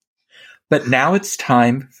 But now it's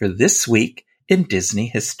time for This Week in Disney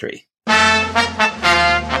history.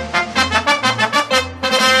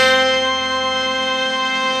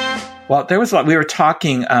 Well, there was a lot. We were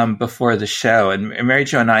talking before the show, and Mary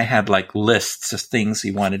Jo and I had like lists of things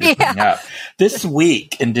we wanted to bring up. This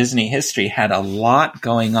week in Disney history had a lot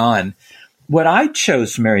going on. What I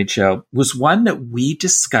chose, Mary Jo, was one that we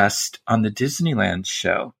discussed on the Disneyland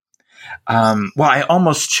show. Well, I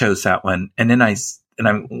almost chose that one, and then I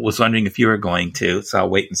was wondering if you were going to, so I'll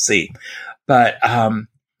wait and see. But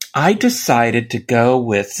I decided to go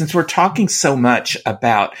with, since we're talking so much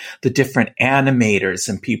about the different animators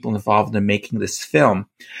and people involved in making this film,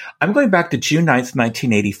 I'm going back to June 9th,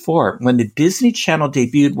 1984, when the Disney Channel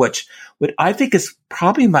debuted what I think is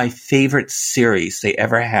probably my favorite series they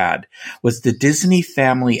ever had, was the Disney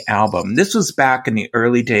Family Album. This was back in the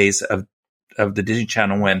early days of the Disney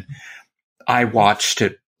Channel when I watched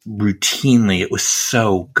it routinely. It was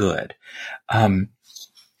so good.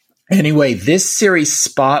 Anyway, this series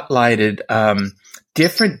spotlighted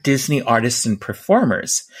different Disney artists and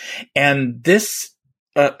performers. And this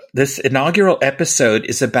inaugural episode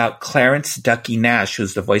is about Clarence Ducky Nash,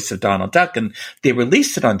 who's the voice of Donald Duck. And they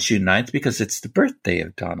released it on June 9th because it's the birthday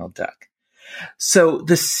of Donald Duck. So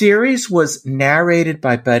the series was narrated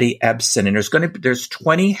by Buddy Ebsen, and there's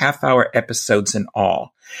 20 half-hour episodes in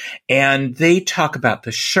all. And they talk about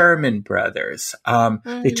the Sherman Brothers.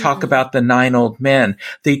 They talk about the Nine Old Men.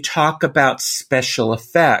 They talk about special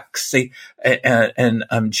effects. And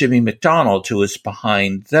Jimmy McDonald, who was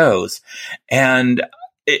behind those. And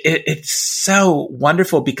it's so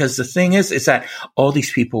wonderful because the thing is that all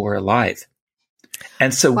these people were alive.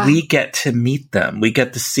 And so we get to meet them. We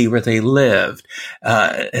get to see where they lived,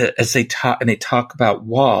 as they talk, and they talk about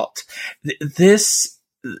Walt. This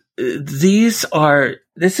is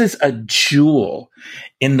a jewel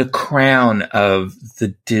in the crown of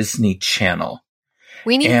the Disney Channel.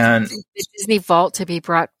 We need the Disney Vault to be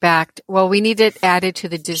brought back. Well, we need it added to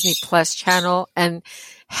the Disney Plus channel and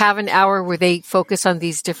have an hour where they focus on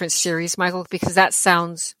these different series, Michael, because that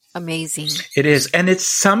sounds amazing. It is. And it's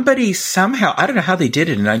somebody somehow, I don't know how they did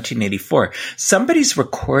it in 1984. Somebody's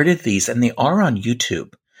recorded these and they are on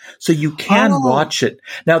YouTube. So you can watch it.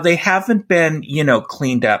 Now they haven't been,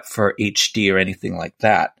 cleaned up for HD or anything like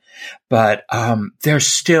that, but, they're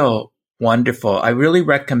still wonderful. I really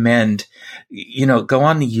recommend, go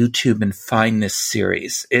on the YouTube and find this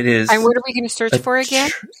series. It is. And what are we going to search for again?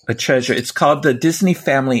 A treasure. It's called the Disney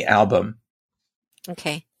Family Album.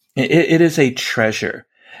 Okay. It is a treasure.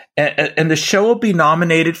 And the show will be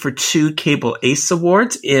nominated for 2 Cable Ace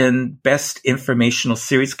Awards in Best Informational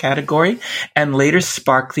Series category, and later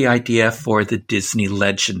sparked the idea for the Disney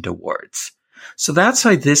Legend Awards. So that's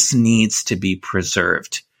why this needs to be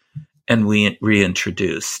preserved and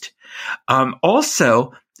reintroduced.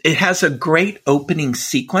 Also, it has a great opening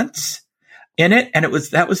sequence in it, and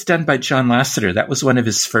that was done by John Lasseter. That was one of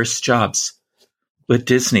his first jobs with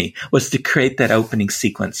Disney, was to create that opening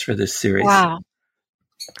sequence for this series. Wow.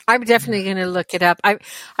 I'm definitely going to look it up. I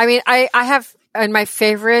have in my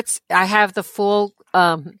favorites, I have the full,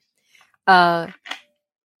 and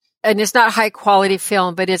it's not high quality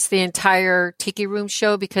film, but it's the entire Tiki Room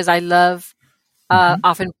show because I love,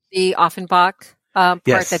 the Offenbach, part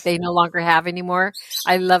that they no longer have anymore.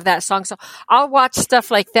 I love that song. So I'll watch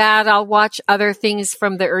stuff like that. I'll watch other things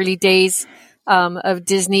from the early days, of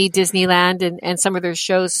Disneyland and some of their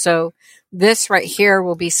shows. So this right here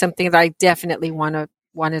will be something that I definitely want to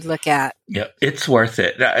look at. Yeah, it's worth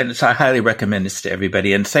it. And so I highly recommend this to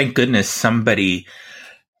everybody. And thank goodness somebody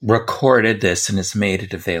recorded this and has made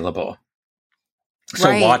it available.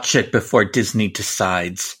 So watch it before Disney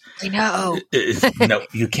decides. I know. No,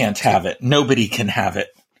 you can't have it. Nobody can have it.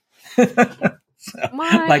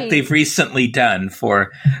 Like they've recently done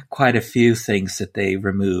for quite a few things that they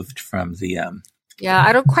removed from the yeah,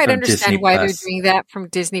 I don't quite understand Disney why Plus. they're doing that from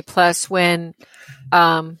Disney Plus when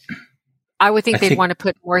I would think they'd want to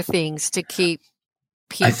put more things to keep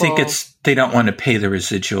people. I think they don't want to pay the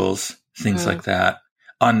residuals, things like that,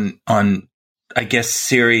 on I guess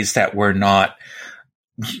series that were not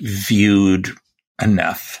viewed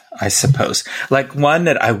enough, I suppose. Like one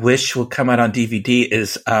that I wish will come out on DVD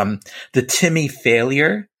is the Timmy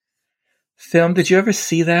Failure film. Did you ever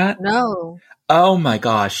see that? No. Oh my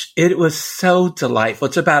gosh. It was so delightful.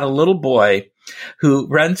 It's about a little boy who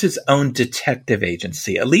runs his own detective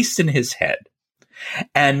agency, at least in his head.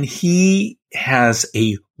 And he has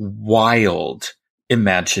a wild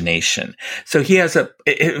imagination. So he has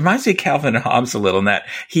it reminds me of Calvin and Hobbes a little in that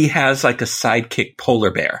he has like a sidekick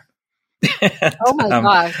polar bear. And, Oh my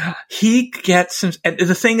gosh. he gets him. And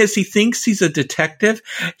the thing is, he thinks he's a detective.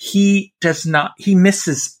 He does not. He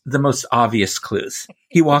misses the most obvious clues.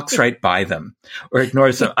 He walks right by them or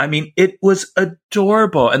ignores them. I mean, it was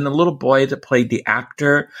adorable. And the little boy that played the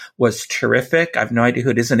actor was terrific. I have no idea who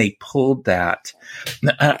it is, and he pulled that.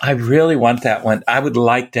 I really want that one. I would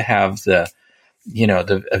like to have a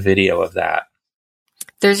video of that.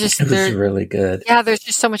 It was really good. Yeah, there's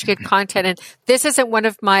just so much good content, and this isn't one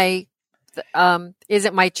of my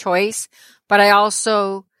isn't my choice, but I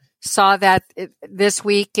also saw that this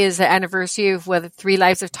week is the anniversary of the Three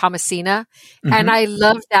Lives of Thomasina, and I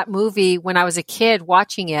loved that movie when I was a kid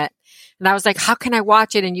watching it, and I was like, how can I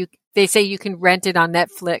watch it? And they say you can rent it on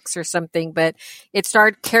Netflix or something, but it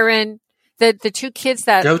starred Karen, the two kids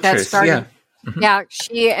that started,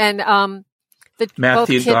 she and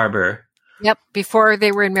Matthew Garber. Yep, before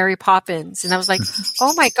they were in Mary Poppins. And I was like,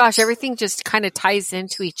 oh my gosh, everything just kind of ties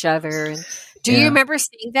into each other. And do you remember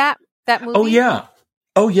seeing that movie?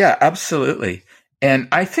 Oh yeah, absolutely. And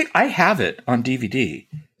I think I have it on DVD.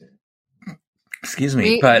 Excuse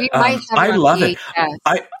me, but I love it.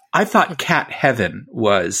 I thought Cat Heaven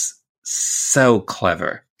was so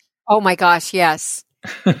clever. Oh my gosh, yes.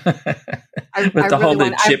 With the whole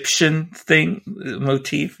Egyptian thing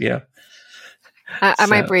motif, yeah. I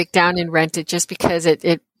might break down and rent it just because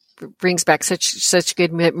it brings back such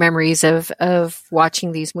good memories of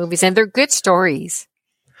watching these movies, and they're good stories.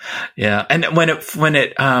 Yeah, and when it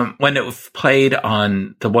played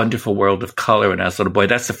on The Wonderful World of Color when I was a little boy,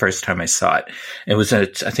 that's the first time I saw it. It was I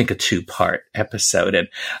think a 2-part episode, and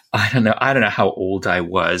I don't know how old I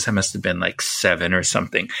was. I must have been like 7 or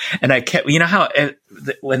something. And I kept, how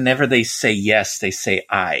whenever they say yes, they say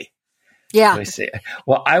I. Yeah.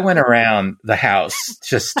 Well, I went around the house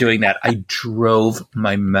just doing that. I drove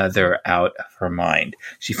my mother out of her mind.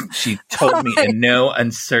 She told me in no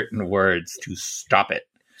uncertain words to stop it.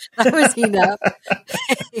 That was enough.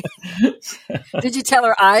 Did you tell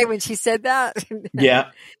her I when she said that?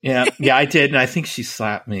 Yeah, I did. And I think she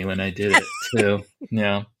slapped me when I did it too.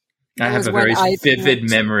 Yeah. I have a very vivid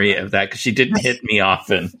memory of that because she didn't hit me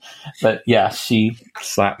often. But yeah, she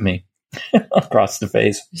slapped me across the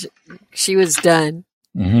face. She was done.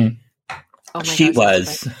 Mm-hmm. Oh my she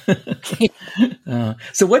gosh, was.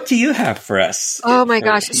 So what do you have for us? Oh my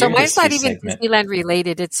gosh. So mine's not even Disneyland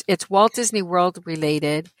related. It's Walt Disney World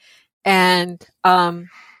related. And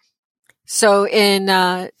so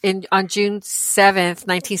on June 7th,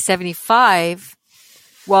 1975,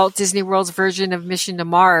 Walt Disney World's version of Mission to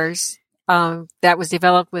Mars that was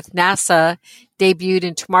developed with NASA debuted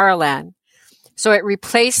in Tomorrowland. So it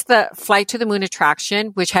replaced the Flight to the Moon attraction,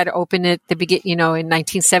 which had opened at the beginning, in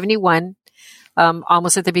 1971,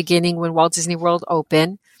 almost at the beginning when Walt Disney World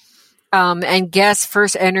opened. And guests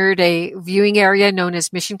first entered a viewing area known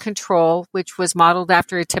as Mission Control, which was modeled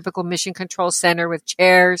after a typical Mission Control center with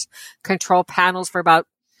chairs, control panels for about,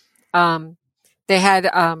 they had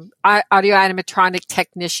audio animatronic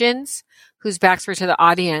technicians whose backs were to the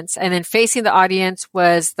audience. And then facing the audience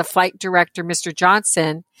was the flight director, Mr.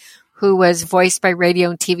 Johnson, who was voiced by radio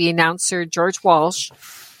and TV announcer George Walsh.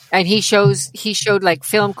 And he showed like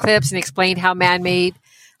film clips and explained how man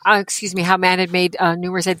had made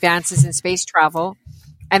numerous advances in space travel.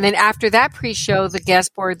 And then after that pre-show, the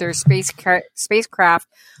guests boarded their spacecraft,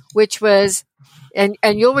 which was, and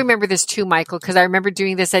you'll remember this too, Michael, because I remember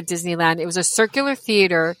doing this at Disneyland. It was a circular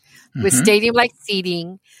theater with stadium-like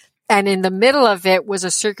seating. And in the middle of it was a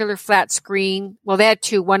circular flat screen. Well, they had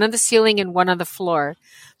two, one on the ceiling and one on the floor.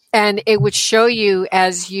 And it would show you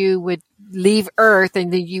as you would leave Earth,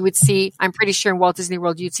 and then you would see, I'm pretty sure in Walt Disney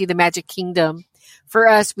World, you'd see the Magic Kingdom. For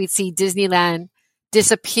us, we'd see Disneyland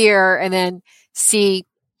disappear and then see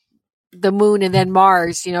the moon and then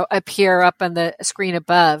Mars, appear up on the screen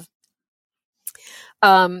above.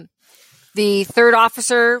 The third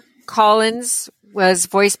officer, Collins, was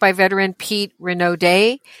voiced by veteran Pete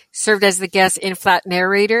Renaud-Day, served as the guest in-flat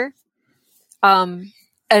narrator.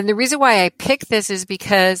 And the reason why I picked this is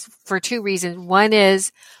because for two reasons. One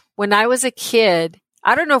is when I was a kid,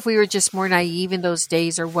 I don't know if we were just more naive in those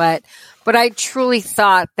days or what, but I truly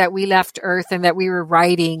thought that we left Earth and that we were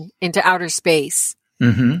riding into outer space,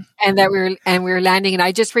 and that we were landing. And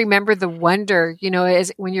I just remember the wonder,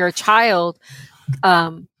 as when you're a child,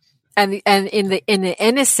 and in the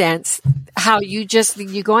innocence, how you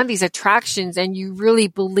go on these attractions and you really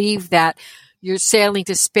believe that you're sailing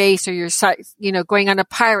to space, or you're, going on a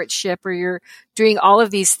pirate ship, or you're doing all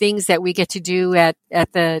of these things that we get to do at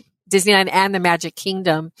the Disneyland and the Magic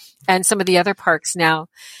Kingdom and some of the other parks now.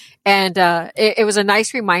 And, it was a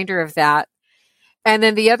nice reminder of that. And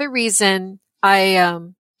then the other reason I,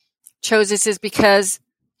 chose this is because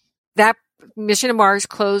that Mission to Mars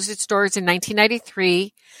closed its doors in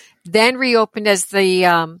 1993, then reopened as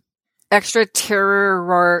the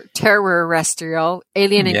extraterrestrial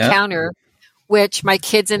alien encounter, which my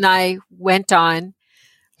kids and I went on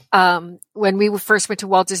when we first went to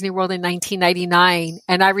Walt Disney World in 1999.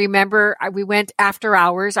 And I remember we went after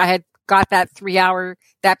hours. I had got that 3-hour,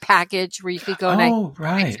 that package where you could go.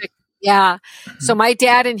 Right. Yeah. So my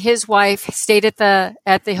dad and his wife stayed at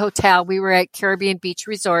the hotel. We were at Caribbean Beach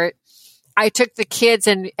Resort. I took the kids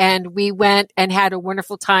and we went and had a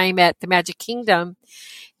wonderful time at the Magic Kingdom.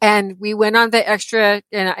 And we went on the extra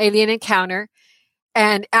alien encounter.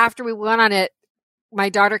 And after we went on it, my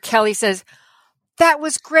daughter Kelly says, "That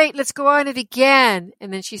was great. Let's go on it again."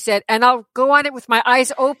 And then she said, "And I'll go on it with my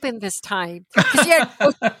eyes open this time." She had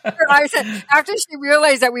her eyes, after she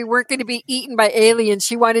realized that we weren't going to be eaten by aliens,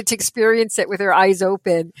 she wanted to experience it with her eyes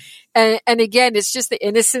open. And again, it's just the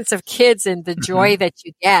innocence of kids and the joy that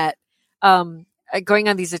you get going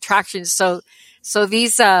on these attractions. So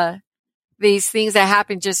these things that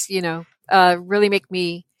happen just, really make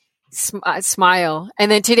me smile. And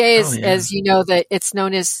then today is, as you know, that it's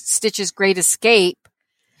known as Stitch's Great Escape.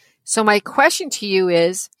 So my question to you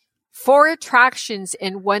is, 4 attractions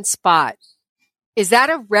in one spot. Is that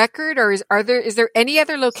a record, or is there any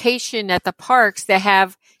other location at the parks that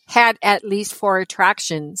have had at least 4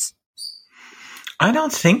 attractions? I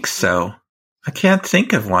don't think so. I can't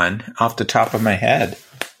think of one off the top of my head.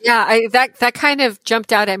 Yeah, that kind of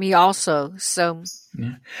jumped out at me also. So,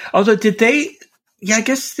 although did they? Yeah, I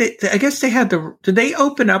guess they had did they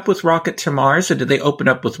open up with Rocket to Mars, or did they open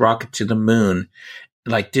up with Rocket to the Moon,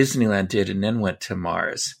 like Disneyland did, and then went to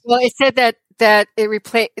Mars? Well, it said that it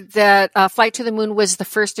replaced that Flight to the Moon was the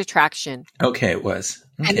first attraction. Okay, it was.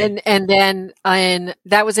 Okay. And then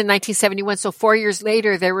that was in 1971. So 4 years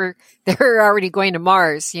later, they were already going to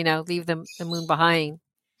Mars. Leave the moon behind.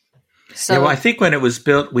 So I think when it was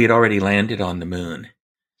built, we had already landed on the moon.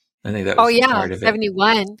 I think that was part of it.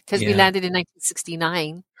 71, because we landed in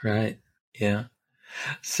 1969. Right. Yeah.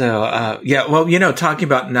 So, well, talking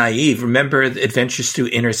about naive, remember the Adventures Through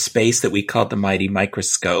Inner Space that we called the Mighty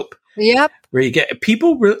Microscope? Yep. Where you get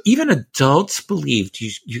people, even adults believed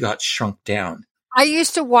you got shrunk down. I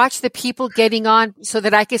used to watch the people getting on so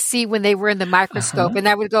that I could see when they were in the microscope, and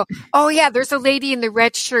I would go, "Oh yeah, there's a lady in the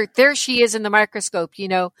red shirt. There she is in the microscope."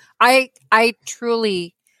 I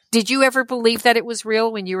truly. Did you ever believe that it was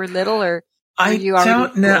real when you were little, or I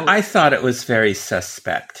don't know. I thought it was very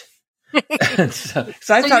suspect. so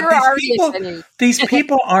I thought these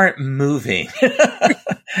people aren't moving.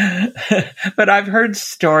 But I've heard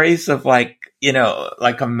stories of like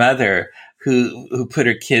a mother who put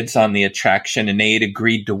her kids on the attraction, and they had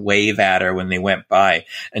agreed to wave at her when they went by.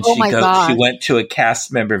 And she went to a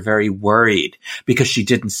cast member very worried because she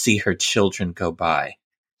didn't see her children go by.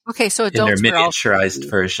 Okay, so in their miniaturized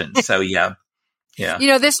version. So yeah.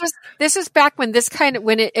 This was back when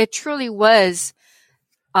when it truly was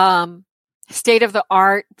state of the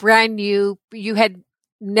art, brand new. You had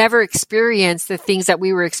never experienced the things that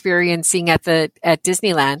we were experiencing at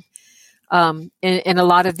Disneyland. In a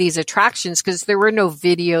lot of these attractions, because there were no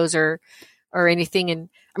videos or anything. And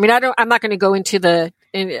I mean, I'm not going to go into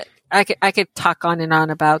I could talk on and on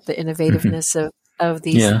about the innovativeness of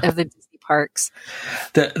the Disney parks.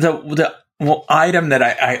 The item that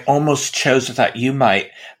I almost chose, I thought you might,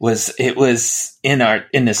 was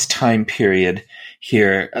in this time period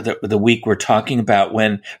here, the week we're talking about,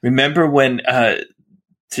 remember when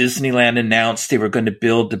Disneyland announced they were going to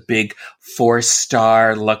build a big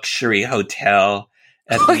 4-star luxury hotel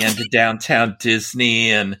at the end of downtown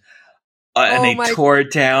Disney, and they tore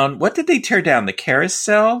down. What did they tear down? The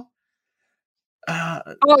carousel?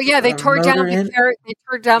 They tore down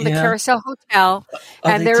the Carousel Hotel,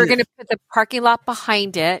 and they were going to put the parking lot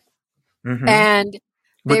behind it, and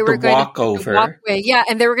they were going to over. Walkway,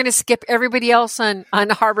 and they were going to skip everybody else on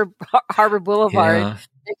Harbor Boulevard. Yeah.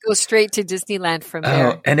 It goes straight to Disneyland from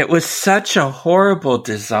there. Oh, and it was such a horrible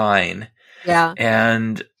design. Yeah.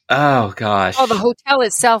 And oh gosh. Oh, the hotel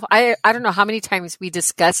itself. I don't know how many times we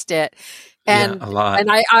discussed it, and a lot.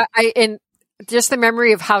 And I just the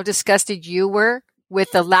memory of how disgusted you were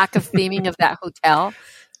with the lack of theming of that hotel.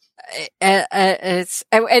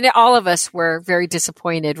 And all of us were very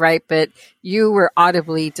disappointed, right? But you were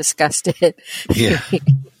audibly disgusted. Yeah.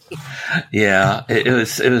 Yeah, it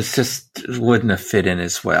was just, it wouldn't have fit in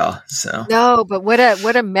as well. So no, but what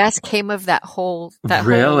a mess came of that whole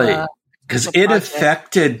because it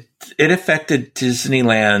affected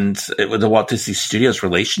Disneyland's, the Walt Disney Studios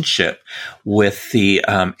relationship with the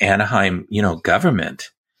Anaheim, government.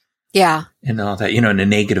 Yeah, and all that, in a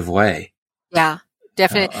negative way. Yeah,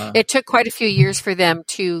 definitely. It took quite a few years for them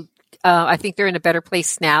to I think they're in a better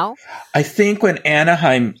place now. I think when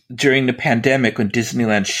Anaheim, during the pandemic, when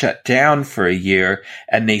Disneyland shut down for a year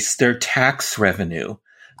and their tax revenue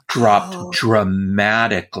dropped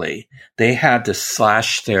dramatically, they had to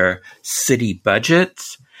slash their city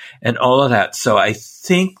budgets and all of that. So I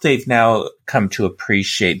think they've now come to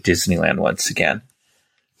appreciate Disneyland once again.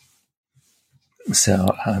 So,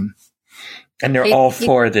 and they're all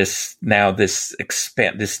for this now. This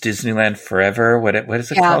Disneyland Forever. What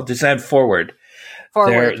is it called? Disneyland Forward.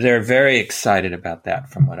 They're very excited about that,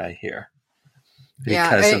 from what I hear.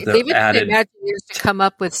 Because of the they've been added years to come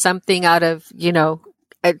up with something out of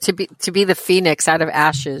to be the phoenix out of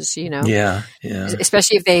ashes. Yeah.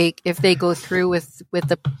 Especially if they go through with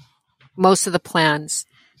the most of the plans.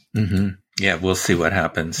 Mm-hmm. Yeah, we'll see what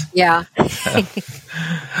happens. Yeah.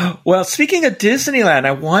 Well, speaking of Disneyland,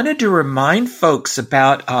 I wanted to remind folks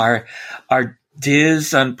about our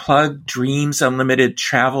Diz Unplugged Dreams Unlimited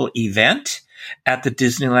travel event at the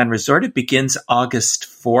Disneyland Resort. It begins August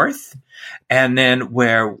 4th, and then we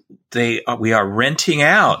are renting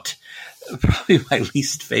out probably my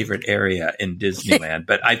least favorite area in Disneyland,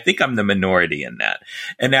 but I think I'm the minority in that.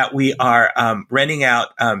 And that we are renting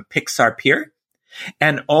out Pixar Pier.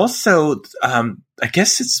 And also, I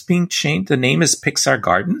guess it's being changed. The name is Pixar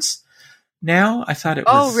Gardens now. I thought it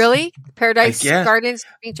was. Oh, really? Paradise Gardens?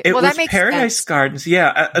 It was that makes Paradise sense. Gardens.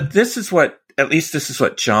 Yeah. This is what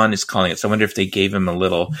John is calling it. So I wonder if they gave him a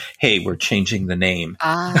little, hey, we're changing the name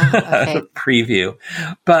okay. preview.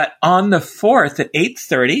 But on the 4th at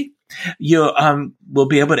 8:30, you will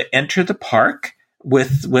be able to enter the park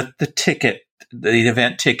with the ticket. The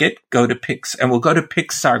event ticket, we'll go to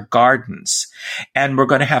Pixar Gardens, and we're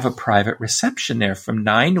going to have a private reception there from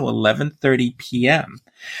 9 to 11:30 p.m.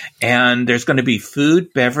 And there's going to be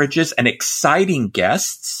food, beverages, and exciting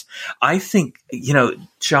guests. I think,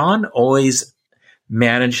 John always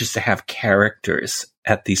manages to have characters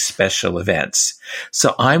at these special events.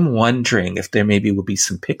 So I'm wondering if there maybe will be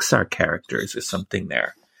some Pixar characters or something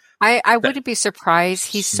there. I wouldn't be surprised.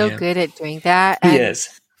 He's so good at doing that. He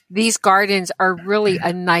is. These gardens are really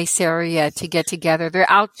a nice area to get together.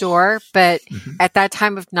 They're outdoor, but at that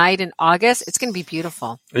time of night in August, it's going to be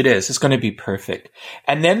beautiful. It is. It's going to be perfect.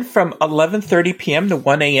 And then from 11:30 p.m. to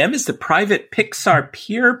 1 a.m. is the private Pixar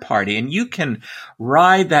Pier Party, and you can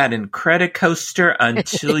ride that Incredicoaster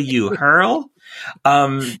until you hurl.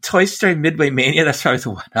 Toy Story Midway Mania, that's probably the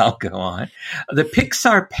one I'll go on. The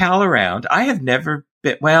Pixar Pal Around, I have never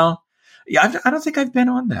been, I don't think I've been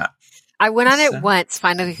on that. I went on it once.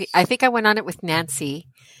 Finally, I think I went on it with Nancy,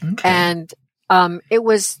 and it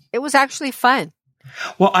was actually fun.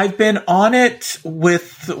 Well, I've been on it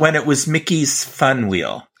when it was Mickey's Fun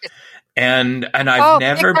Wheel, and I've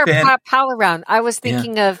never been Pal Around. I was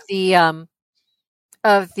thinking of the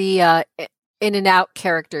In and Out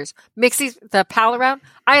characters. Mickey's the Pal Around.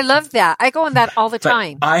 I love that. I go on that all the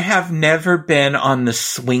time. I have never been on the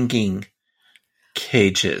swinging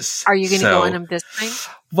cages. Are you going to go on them this time?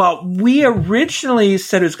 Well, we originally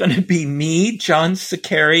said it was going to be me, John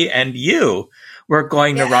Sakari, and you were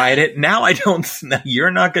going to ride it. Now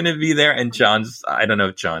you're not going to be there, and I don't know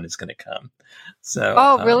if John is going to come.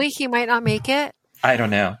 So, really? He might not make it? I don't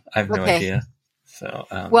know. I have no idea. So,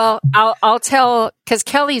 well, I'll tell, because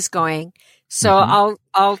Kelly's going. So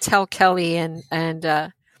I'll tell Kelly and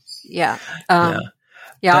I'm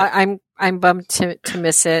bummed to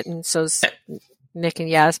miss it, and so's Nick and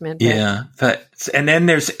Yasmin. And then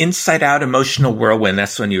there's Inside Out Emotional Whirlwind.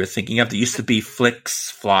 That's one you were thinking of. There used to be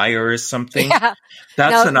Flicks Flyer or something. Yeah.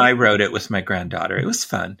 That's when I rode it with my granddaughter. It was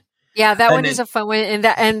fun. Yeah, that one is a fun one,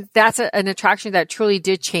 and that's an attraction that truly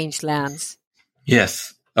did change lands.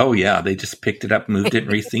 Yes. Oh yeah, they just picked it up, moved it,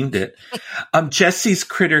 and rethemed it. Jesse's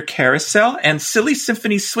Critter Carousel and Silly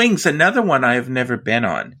Symphony Swings, another one I have never been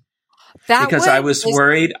on. Because I was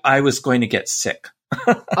worried I was going to get sick.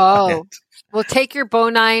 Well, take your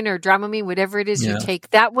Bonine or Dramamine, whatever it is you take.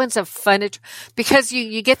 That one's a fun, because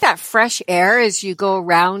you get that fresh air as you go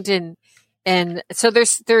around, and so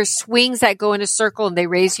there's swings that go in a circle and they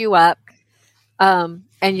raise you up, and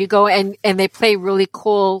you go and they play really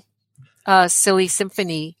cool, silly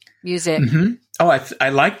symphony music. Mm-hmm. Oh, I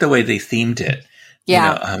like the way they themed it.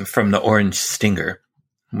 Yeah, from the Orange Stinger,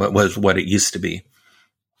 what it used to be.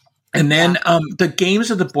 And then the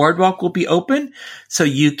games of the boardwalk will be open, so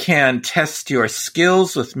you can test your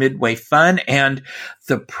skills with Midway Fun. And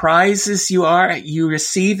the prizes you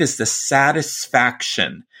receive is the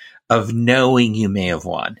satisfaction of knowing you may have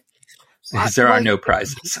won, because there are no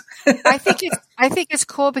prizes. I think it's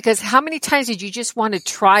cool, because how many times did you just want to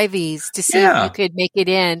try these to see if you could make it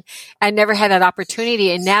in, and never had that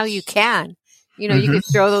opportunity, and now you can. you could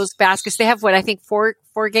throw those baskets. They have I think four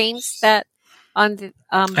games that on the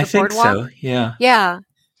I think boardwalk. so. Yeah. Yeah.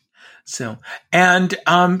 So, and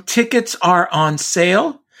tickets are on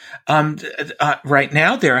sale. Right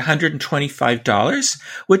now they're $125,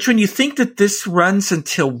 which when you think that this runs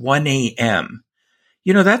until 1 a.m.,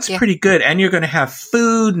 that's pretty good. And you're going to have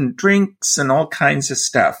food and drinks and all kinds of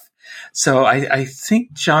stuff. So I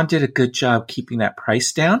think John did a good job keeping that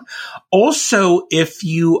price down. Also, if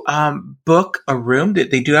you book a room,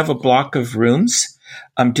 they do have a block of rooms,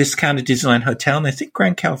 discounted Disneyland Hotel, and I think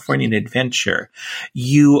Grand Californian Adventure.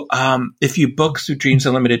 If you book through Dreams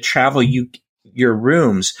Unlimited Travel, your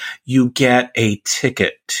rooms, you get a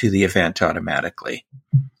ticket to the event automatically.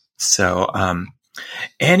 So,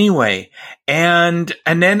 anyway, and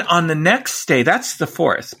then on the next day, that's the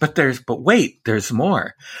 4th, but wait, there's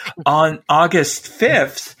more. On August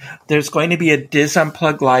 5th, there's going to be a Diz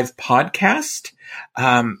Unplugged live podcast.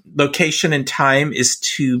 Location and time is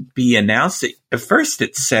to be announced. At first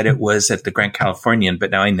it said it was at the Grand Californian,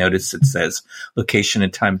 but now I notice it says location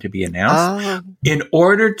and time to be announced. In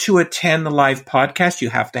order to attend the live podcast, you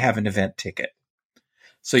have to have an event ticket.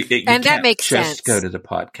 So you and that can't makes just sense. go to the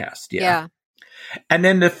podcast. Yeah. And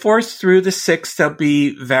then the 4th through the 6th, there'll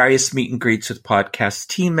be various meet and greets with podcast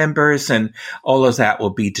team members, and all of that will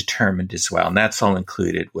be determined as well. And that's all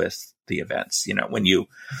included with the events. When you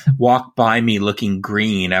walk by me looking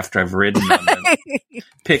green after I've ridden them, and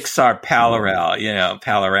Pixar pal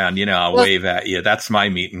around, I'll wave at you. That's my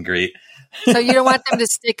meet and greet. So you don't want them to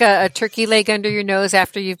stick a turkey leg under your nose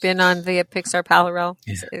after you've been on the Pixar Pal-A-Rel?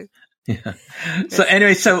 Yeah. So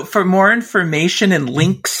anyway, so for more information and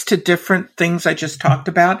links to different things I just talked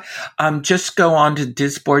about, just go on to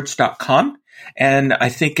disboards.com, and I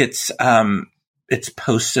think it's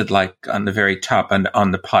posted like on the very top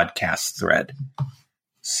on the podcast thread.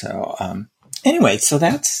 So anyway, so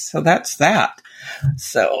that's that.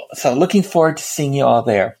 So looking forward to seeing you all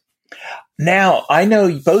there. Now, I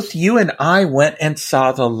know both you and I went and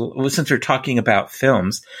saw since we're talking about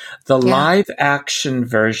films, the live action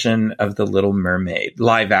version of The Little Mermaid.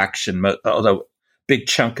 Live action, although a big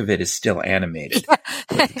chunk of it is still animated.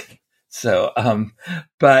 So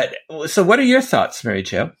what are your thoughts, Mary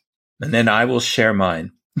Jo? And then I will share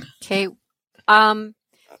mine. Okay.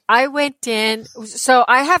 I went in, so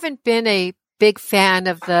I haven't been a big fan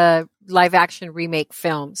of the live action remake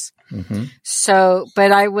films. Mm-hmm. So,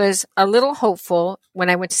 but I was a little hopeful when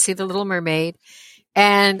I went to see The Little Mermaid.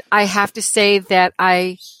 And I have to say that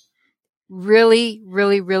I really,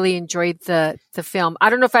 really, really enjoyed the film. I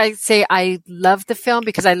don't know if I say I loved the film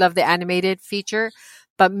because I love the animated feature,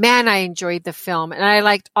 but man, I enjoyed the film. And I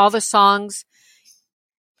liked all the songs,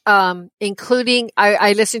 including,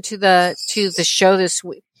 I listened to the show this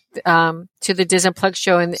week, to the Diz Unplugged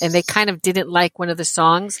show, and they kind of didn't like one of the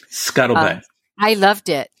songs. Scuttlebutt. I loved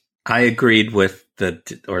it. I agreed with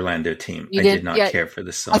the Orlando team. I did not care for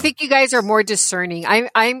the song. I think you guys are more discerning.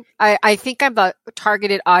 I think I'm the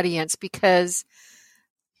targeted audience because,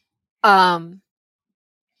 there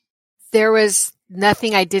was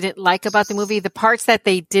nothing I didn't like about the movie. The parts that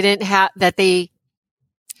they didn't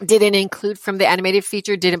include from the animated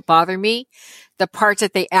feature didn't bother me. The parts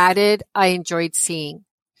that they added, I enjoyed seeing.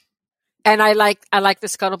 And I like the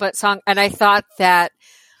Scuttlebutt song. And I thought that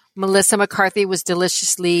Melissa McCarthy was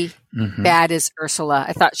deliciously bad as Ursula.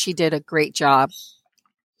 I thought she did a great job.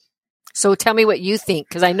 So tell me what you think,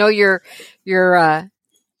 because I know you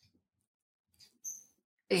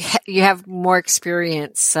have more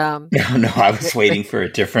experience. No, I was waiting for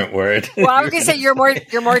a different word. Well, I was going to say you're more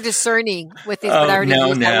discerning with this, but I already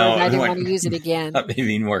used that word. I didn't want to use it again.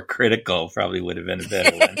 Maybe more critical probably would have been a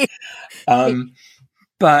better one.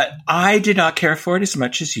 But I did not care for it as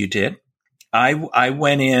much as you did. I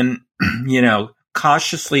went in,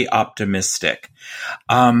 cautiously optimistic.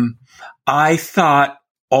 I thought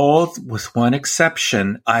with one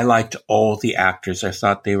exception, I liked all the actors. I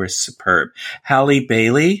thought they were superb. Halle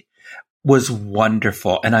Bailey was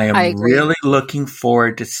wonderful, and I am really looking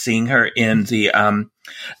forward to seeing her in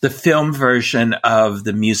the film version of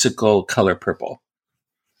the musical Color Purple.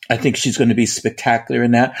 I think she's going to be spectacular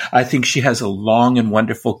in that. I think she has a long and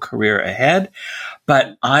wonderful career ahead,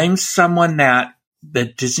 but I'm someone that the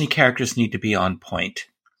Disney characters need to be on point.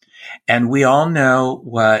 And we all know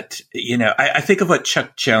what, I think of what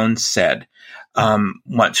Chuck Jones said,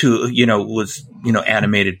 was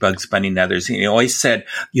animated Bugs Bunny and others. He always said,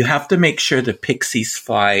 you have to make sure the pixies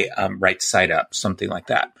fly right side up, something like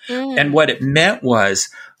that. And what it meant was,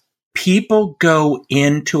 people go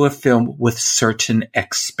into a film with certain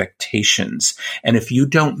expectations. And if you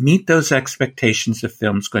don't meet those expectations, the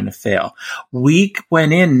film's going to fail. We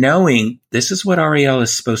went in knowing this is what Ariel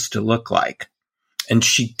is supposed to look like. and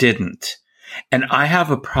she didn't. And I have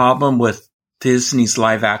a problem with Disney's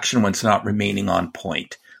live action ones not remaining on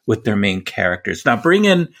point with their main characters. Now bring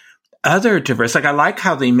in other diverse, like I like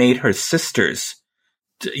how they made her sisters,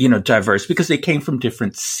 diverse because they came from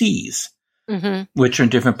different seas, which are in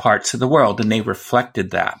different parts of the world, and they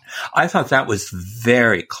reflected that. I thought that was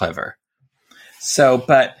very clever. So,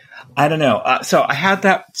 but I don't know. So I had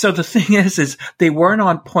that. So the thing is they weren't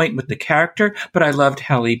on point with the character, but I loved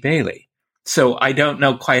Halle Bailey. So I don't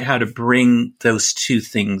know quite how to bring those two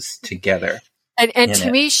things together. And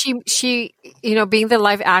to me, she, being the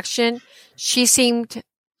live action, she seemed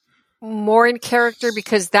more in character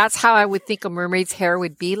because that's how I would think a mermaid's hair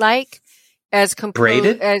would be like, as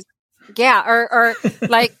braided, or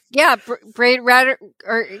like braid rather,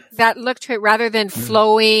 or that look to it rather than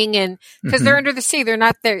flowing, and because they're under the sea, they're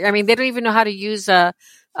not there. I mean, they don't even know how to use a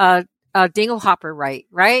dingle hopper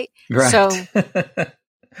right.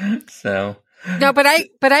 So no, but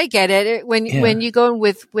I get it when you go in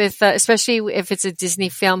with especially if it's a Disney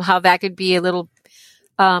film, how that could be a little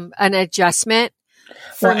an adjustment.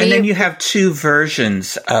 Well, and then you have two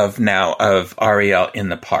versions of Ariel in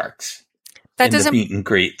the parks, the meet and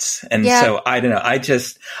greets, and so I don't know. I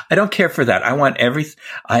don't care for that. I want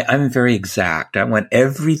I'm very exact. I want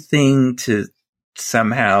everything to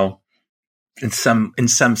somehow, in some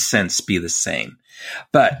sense, be the same.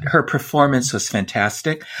 But her performance was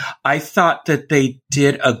fantastic. I thought that they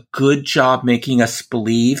did a good job making us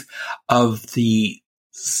believe of the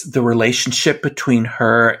relationship between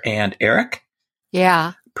her and Eric.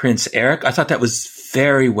 Yeah. Prince Eric. I thought that was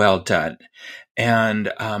very well done.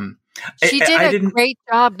 And she did a great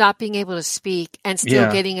job not being able to speak and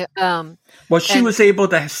still getting well, she was able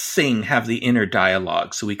to have the inner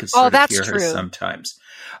dialogue, so we could sort of hear her sometimes.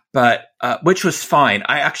 But which was fine.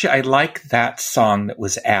 I like that song that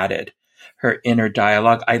was added, her inner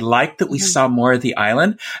dialogue. I like that we saw more of the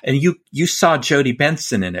island, and you saw Jodie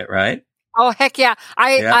Benson in it, right? Oh heck yeah!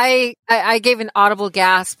 I gave an audible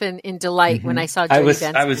gasp in delight when I saw Jodie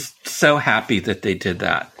Benson. I was so happy that they did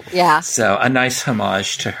that. Yeah. So a nice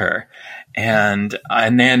homage to her, and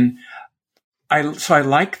then I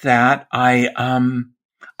like that. I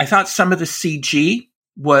thought some of the CG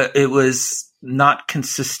was not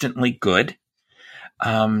consistently good.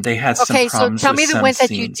 They had some problems. Okay, so tell me the ones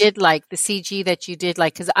that you did like, the CG that you did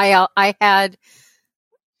like, because I had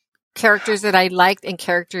characters that I liked and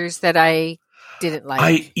characters that I didn't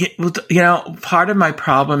like. Part of my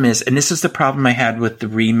problem is, and this is the problem I had with the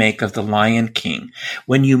remake of The Lion King,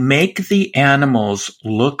 when you make the animals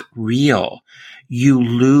look real, you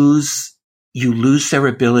lose their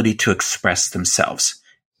ability to express themselves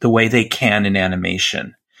the way they can in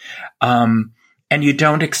animation. And you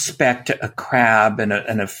don't expect a crab and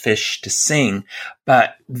a fish to sing,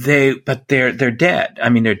 but they're dead. I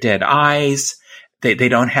mean, they're dead eyes. They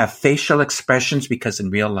don't have facial expressions because in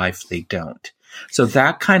real life they don't. So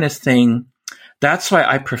that kind of thing, that's why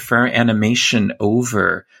I prefer animation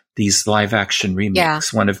over these live action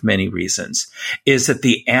remakes. One of many reasons is that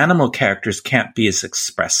the animal characters can't be as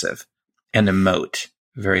expressive and emote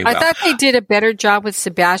very well. I thought they did a better job with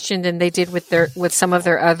Sebastian than they did with some of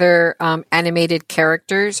their other animated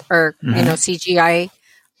characters or CGI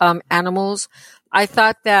animals. I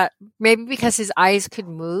thought that maybe because his eyes could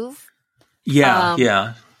move.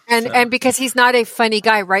 Yeah. And because he's not a funny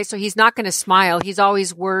guy, right? So he's not going to smile. He's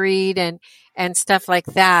always worried and stuff like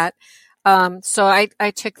that. So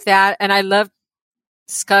I took that, and I loved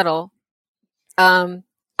Scuttle.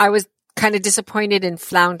 I was kind of disappointed in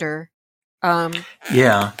Flounder.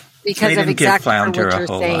 Because of exactly what you're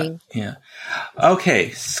saying. Lot. Yeah. Okay,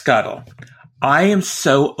 Scuttle. I am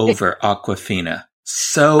so over Awkwafina.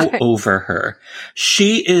 Over her.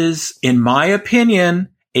 She is, in my opinion,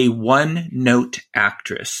 a one-note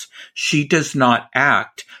actress. She does not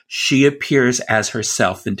act. She appears as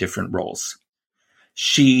herself in different roles.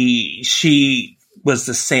 She was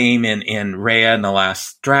the same in Raya and the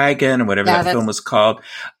Last Dragon, or whatever that film was called.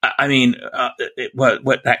 I mean,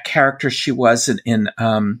 what that character she was in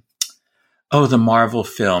the Marvel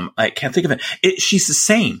film. I can't think of it. She's the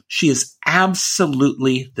same. She is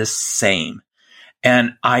absolutely the same.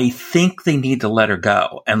 And I think they need to let her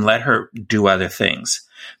go and let her do other things,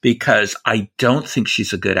 because I don't think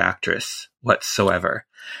she's a good actress whatsoever.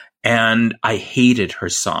 And I hated her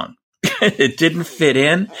song. It didn't fit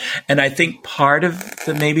in. And I think part of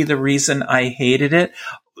maybe the reason I hated it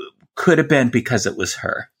could have been because it was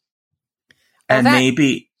her. And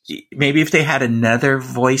maybe if they had another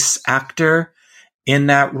voice actor in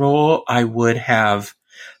that role, I would have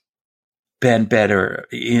been better.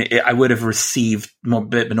 I would have received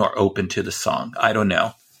bit more open to the song. I don't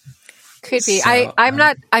know. Could be. So, I'm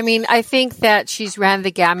not. I mean, I think that she's ran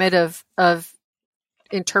the gamut of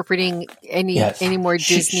interpreting any more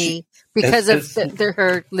Disney because of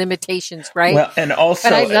her limitations, right? Well, and also,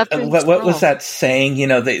 But I love what was that saying?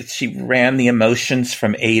 That she ran the emotions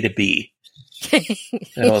from A to B.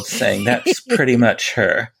 That old saying. That's pretty much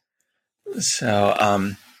her.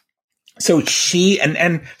 So, so she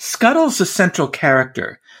and Scuttle's a central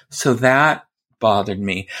character. So that bothered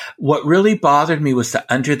me. What really bothered me was the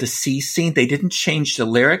under the sea scene. They didn't change the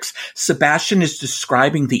lyrics. Sebastian is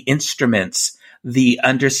describing the instruments the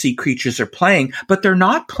undersea creatures are playing, but they're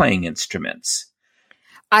not playing instruments.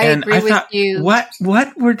 I agree with you. What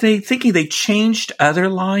were they thinking? They changed other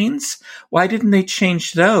lines. Why didn't they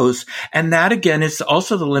change those? And that again is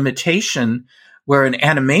also the limitation where in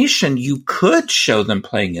animation you could show them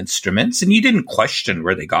playing instruments and you didn't question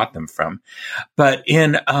where they got them from. But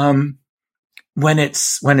in when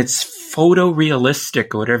it's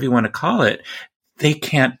photorealistic or whatever you want to call it, they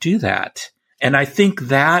can't do that. And I think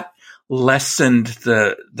that lessened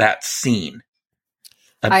that scene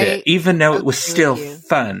a bit, even though it was still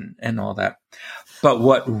fun and all that. But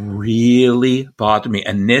what really bothered me,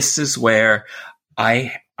 and this is where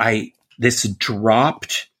this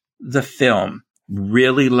dropped the film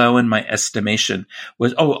really low in my estimation,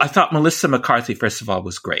 was, I thought Melissa McCarthy, first of all,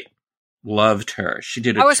 was great. Loved her. She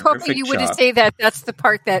did a terrific job. I was hoping you would say that that's the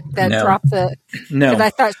part that dropped the... No. Because I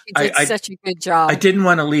thought she did such a good job. I didn't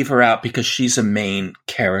want to leave her out because she's a main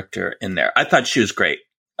character in there. I thought she was great.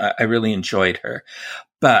 I really enjoyed her.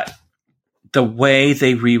 But the way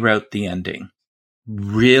they rewrote the ending,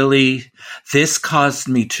 really, this caused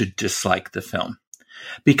me to dislike the film.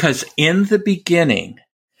 Because in the beginning,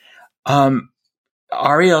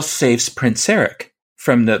 Ariel saves Prince Eric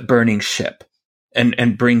from the burning ship.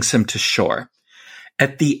 And brings him to shore.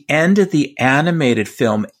 At the end of the animated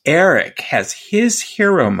film, Eric has his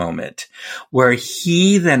hero moment where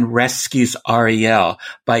he then rescues Ariel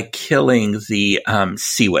by killing the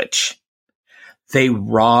sea witch. They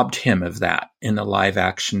robbed him of that in the live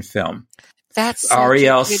action film.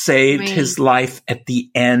 Ariel saved his life at the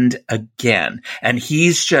end again, and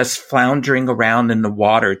he's just floundering around in the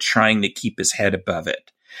water trying to keep his head above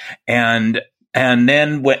it. And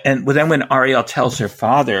then when Ariel tells her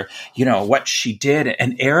father, what she did,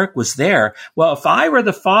 and Eric was there. Well, if I were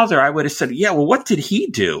the father, I would have said, yeah, well, what did he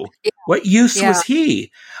do? Yeah. What use was he?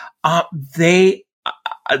 That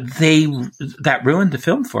ruined the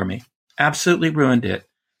film for me. Absolutely ruined it.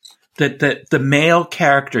 That the male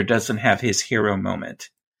character doesn't have his hero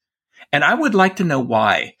moment. And I would like to know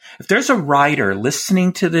why. If there's a writer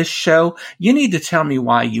listening to this show, you need to tell me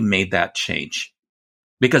why you made that change.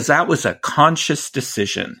 Because that was a conscious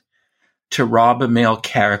decision to rob a male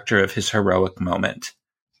character of his heroic moment.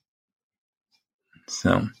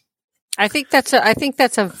 So, I think that's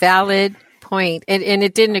a valid point, and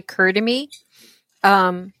it didn't occur to me.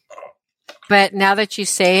 But now that you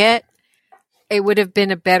say it, it would have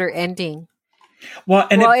been a better ending. Well,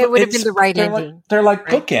 it would have been the right ending. They're like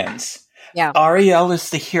bookends. Yeah, Ariel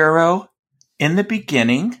is the hero in the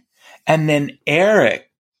beginning, and then Eric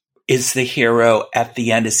is the hero at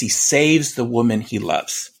the end as he saves the woman he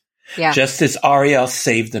loves. Yeah. Just as Ariel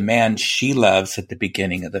saved the man she loves at the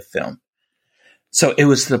beginning of the film. So it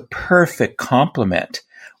was the perfect complement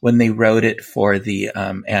when they wrote it for the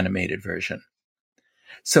animated version.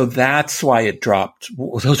 So that's why it dropped.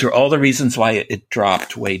 Those are all the reasons why it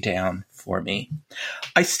dropped way down for me.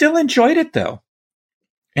 I still enjoyed it though.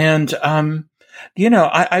 And,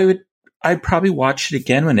 I'd probably watch it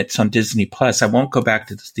again when it's on Disney Plus. I won't go back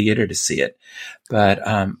to the theater to see it, but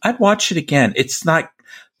I'd watch it again. It's not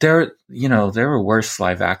there. There were worse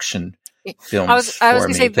live action films. I was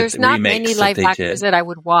going to say there's not many live actions that I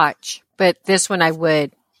would watch, but this one I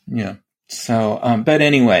would. Yeah. So, but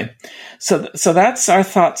anyway, so that's our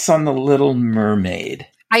thoughts on The Little Mermaid.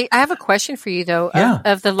 I have a question for you though. Yeah.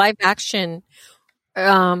 Of the live action,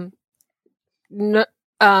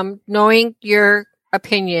 knowing your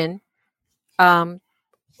opinion.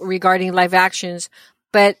 Regarding live actions,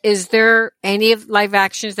 but is there any of live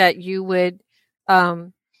actions that you would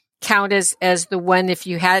count as the one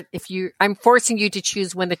I'm forcing you to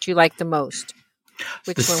choose one that you like the most?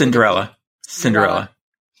 The Cinderella. Okay.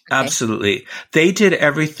 Absolutely. They did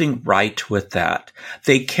everything right with that.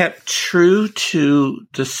 They kept true to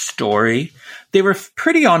the story. They were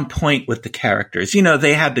pretty on point with the characters.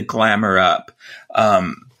 They had to glamour up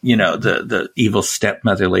the evil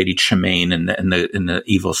stepmother, Lady Tremaine, and the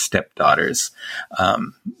evil stepdaughters.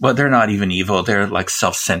 Well, they're not even evil. They're like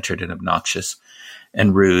self-centered and obnoxious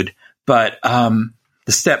and rude. But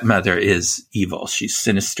The stepmother is evil. She's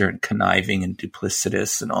sinister and conniving and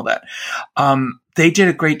duplicitous and all that. They did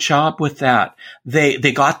a great job with that.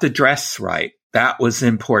 They got the dress right. That was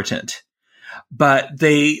important. But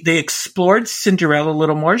they explored Cinderella a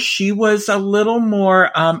little more. She was a little more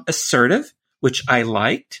assertive, which I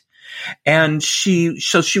liked. And she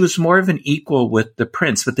was more of an equal with the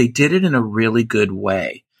prince, but they did it in a really good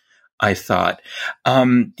way, I thought.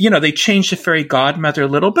 They changed the fairy godmother a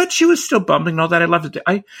little, but she was still bumbling and all that. I loved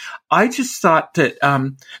it. I just thought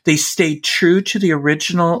that they stayed true to the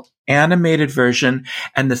original animated version,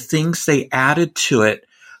 and the things they added to it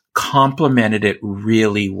complemented it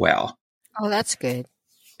really well. Oh, that's good.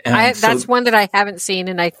 That's one that I haven't seen,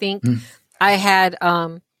 and I think I had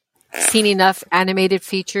seen enough animated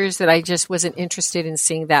features that I just wasn't interested in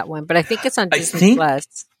seeing that one. But I think it's on Disney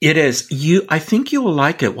Plus. It is. I think you will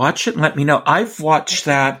like it. Watch it and let me know. I've watched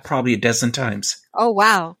that probably a dozen times. Oh,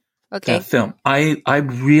 wow. Okay. That film. I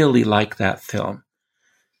really like that film.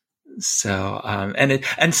 So,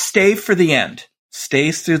 and stay for the end.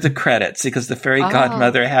 Stay through the credits because the fairy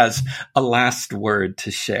godmother has a last word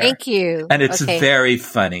to share. Thank you. And it's very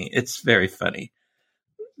funny. It's very funny.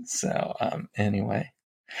 So, anyway.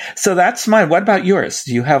 So that's mine. What about yours?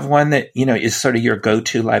 Do you have one that, is sort of your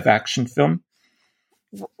go-to live action film?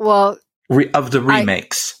 Well, of the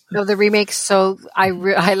remakes. Of the remakes. So I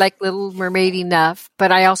like Little Mermaid enough,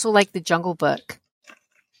 but I also like The Jungle Book.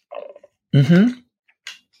 Mm-hmm.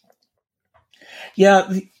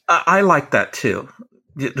 Yeah, I like that too.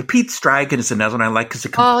 The Pete's Dragon is another one I like because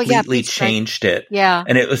it completely changed it. Yeah.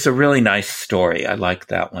 And it was a really nice story. I like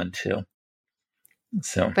that one too.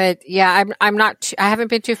 So, but yeah, I'm not. I haven't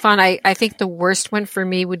been too fond. I think the worst one for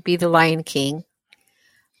me would be The Lion King.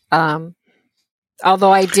 Although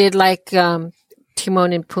I did like Timon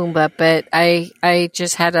and Pumbaa, but I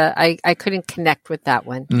just had I couldn't connect with that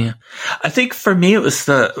one. Yeah, I think for me it was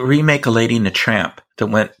the remake of Lady and the Tramp that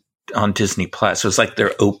went on Disney Plus. It was like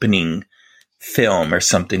their opening film or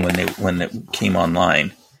something when it came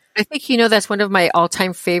online. I think that's one of my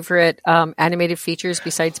all-time favorite animated features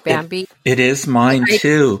besides Bambi. It is mine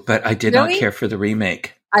too, but I did not care for the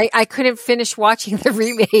remake. I couldn't finish watching the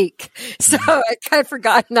remake, so I kind of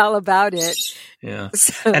forgotten all about it. Yeah.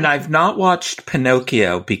 So. And I've not watched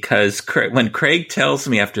Pinocchio because when Craig tells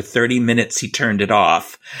me after 30 minutes he turned it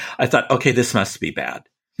off, I thought, okay, this must be bad.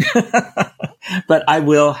 But I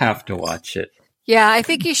will have to watch it. Yeah, I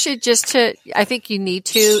think you should I think you need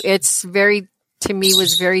to. It's to me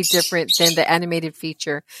was very different than the animated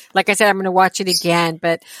feature. Like I said, I'm going to watch it again,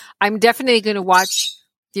 but I'm definitely going to watch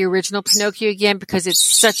the original Pinocchio again because it's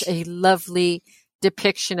such a lovely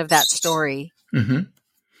depiction of that story. Mm-hmm.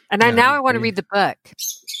 And I want to read the book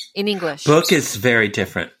in English. Book is very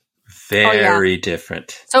different. Very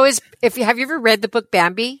different. So have you ever read the book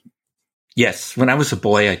Bambi? Yes. When I was a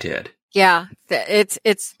boy, I did. Yeah.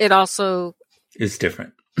 It also is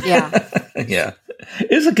different. Yeah. Yeah.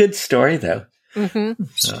 It was a good story though. Mm-hmm.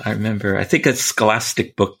 So I remember, I think at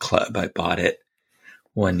Scholastic Book Club, I bought it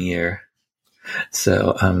one year.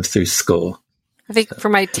 So, through school. I think for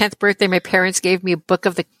my 10th birthday, my parents gave me a book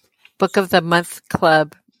of the month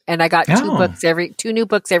club, and I got two new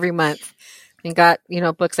books every month, and got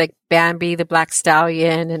books like Bambi, the Black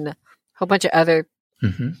Stallion, and a whole bunch of other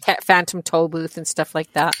Phantom Tollbooth and stuff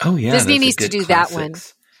like that. Oh yeah, Disney needs to do classics. That one.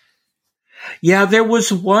 Yeah, there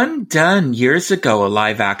was one done years ago, a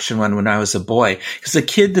live action one when I was a boy, because the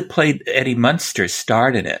kid that played Eddie Munster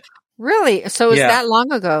starred in it. Really? So it was that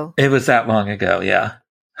long ago? It was that long ago, yeah.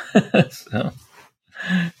 So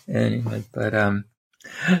anyway, but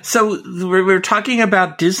so we're talking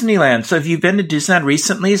about Disneyland. So have you been to Disneyland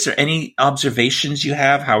recently? Is there any observations you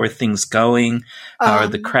have? How are things going? How are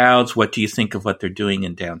the crowds? What do you think of what they're doing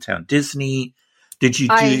in downtown Disney? Did you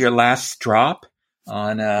do your last drop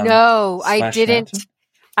on No, I didn't. Mountain?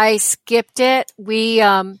 I skipped it. We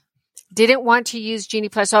didn't want to use Genie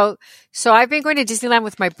Plus. So I've been going to Disneyland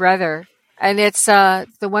with my brother, and it's the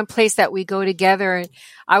one place that we go together. And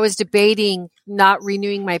I was debating not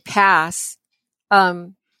renewing my pass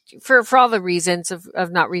for all the reasons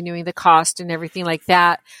of not renewing, the cost and everything like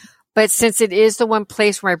that. But since it is the one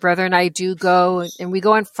place where my brother and I do go, and we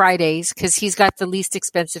go on Fridays because he's got the least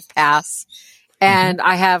expensive pass, and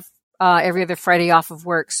I have every other Friday off of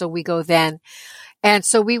work, so we go then. And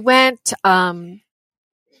so we went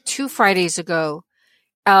 2 Fridays ago,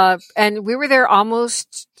 and we were there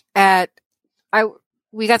almost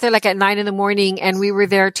we got there like at 9 a.m, and we were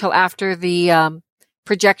there till after the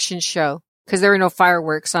projection show because there were no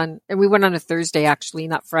fireworks on, and we went on a Thursday actually,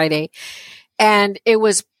 not Friday, and it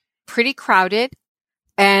was pretty crowded.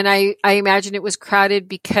 And I imagine it was crowded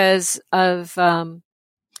because of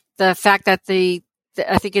the fact that the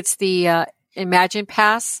I think it's the Imagine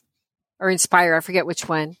Pass or Inspire. I forget which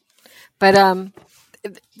one. But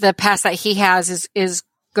the pass that he has is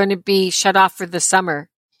going to be shut off for the summer.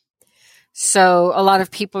 So a lot of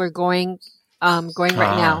people are going right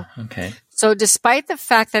now. Okay. So despite the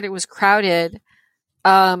fact that it was crowded,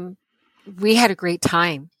 we had a great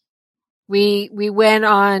time. We went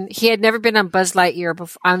on. He had never been on Buzz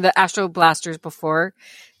Lightyear on the Astro Blasters before,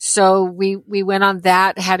 so we went on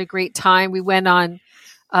that. Had a great time. We went on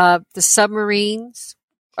the submarines,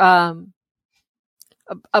 a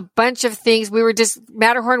bunch of things.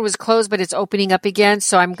 Matterhorn was closed, but it's opening up again.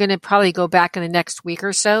 So I'm going to probably go back in the next week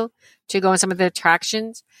or so to go on some of the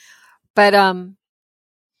attractions. But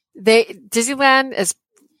Disneyland, as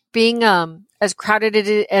being as crowded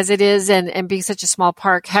as it is and being such a small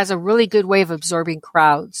park, has a really good way of absorbing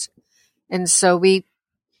crowds. And so we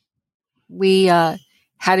had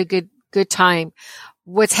a good time.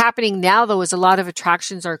 What's happening now, though, is a lot of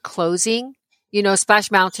attractions are closing. You know,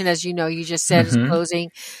 Splash Mountain, as you know, you just said, is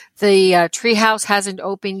closing. The Treehouse hasn't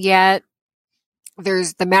opened yet.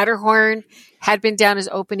 There's the Matterhorn had been down as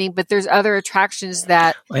opening, but there's other attractions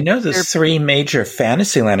that I know the 3 major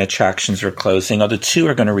Fantasyland attractions are closing, although 2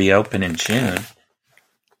 are going to reopen in June.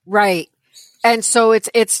 Right. And so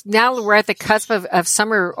it's now we're at the cusp of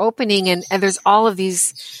summer opening and there's all of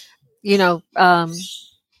these, you know,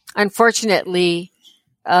 unfortunately,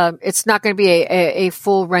 it's not going to be a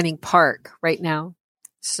full running park right now.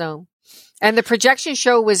 So, and the projection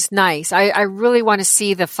show was nice. I really want to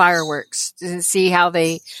see the fireworks and see how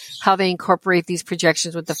they incorporate these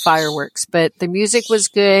projections with the fireworks. But the music was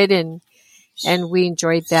good and we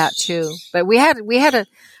enjoyed that too. But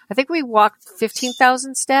I think we walked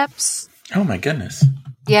 15,000 steps. Oh my goodness.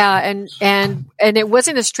 Yeah. And it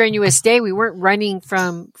wasn't a strenuous day. We weren't running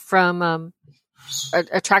from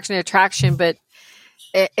attraction to attraction, but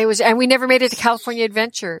it was, and we never made it to California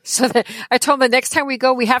Adventure. So I told them the next time we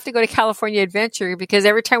go, we have to go to California Adventure because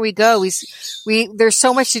every time we go, there's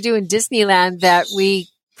so much to do in Disneyland that we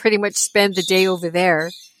pretty much spend the day over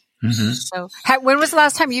there. Mm-hmm. So when was the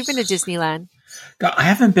last time you've been to Disneyland? I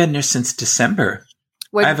haven't been there since December.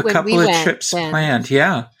 I have a couple of trips planned.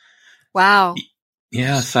 Yeah. Wow.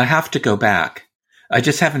 Yeah. So I have to go back. I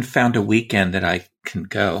just haven't found a weekend that I can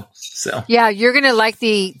go. So yeah, you're going to like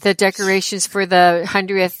the decorations for the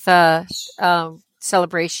 100th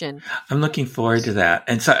celebration. I'm looking forward to that.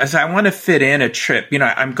 And so I want to fit in a trip. You know,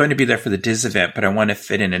 I'm going to be there for the Diz event, but I want to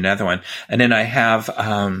fit in another one. And then I have,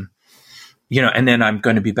 you know, and then I'm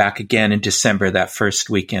going to be back again in December, that first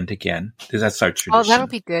weekend again, because that's our tradition. Oh, that'll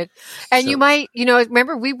be good. And you might, you know,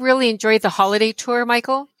 remember we really enjoyed the holiday tour,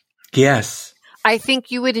 Michael? Yes. I think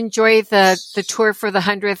you would enjoy the tour for the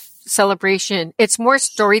 100th celebration. It's more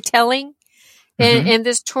storytelling in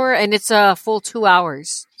this tour, and it's a full 2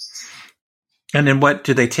 hours. And then what,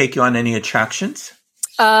 do they take you on any attractions?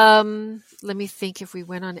 Let me think if we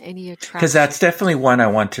went on any attractions. Because that's definitely one I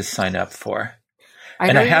want to sign up for.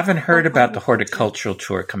 And I haven't heard about the horticultural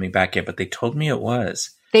tour coming back yet, but they told me it was.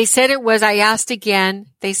 They said it was. I asked again.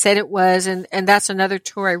 They said it was, and that's another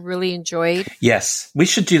tour I really enjoyed. Yes. We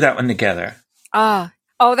should do that one together. Oh,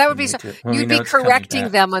 that would be so. You'd be correcting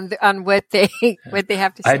them on what they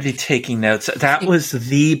have to say. I'd be taking notes. That was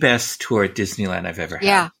the best tour at Disneyland I've ever had.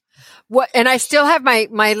 Yeah. And I still have my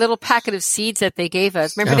little packet of seeds that they gave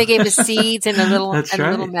us. Remember they gave us seeds and a little a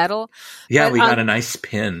little medal. Yeah, we got a nice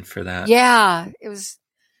pin for that. Yeah, it was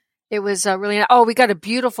really nice. Oh, we got a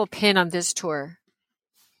beautiful pin on this tour.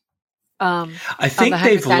 I think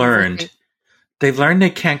they've learned they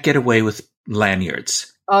can't get away with lanyards.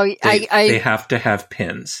 Oh, they have to have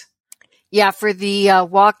pins. Yeah, for the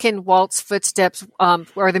Walk in Walt's Footsteps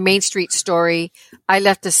or the Main Street story, I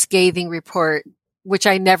left a scathing report, which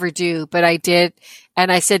I never do, but I did.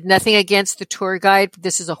 And I said nothing against the tour guide, but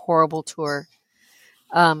this is a horrible tour.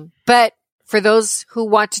 But for those who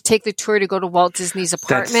want to take the tour to go to Walt Disney's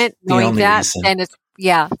apartment, knowing that,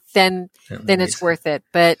 then it's worth it.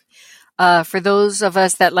 But for those of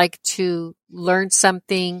us that like to learn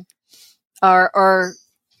something or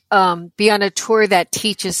be on a tour that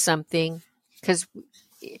teaches something, because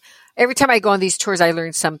every time I go on these tours, I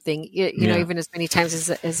learn something, you know, even as many times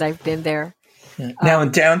as I've been there. Now,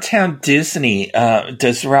 in downtown Disney,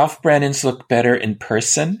 does Ralph Brennan's look better in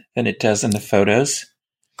person than it does in the photos?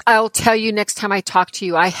 I'll tell you next time I talk to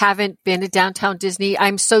you. I haven't been to downtown Disney.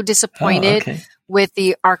 I'm so disappointed with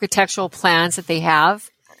the architectural plans that they have.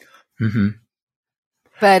 Mm-hmm.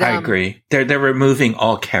 But I agree. They're removing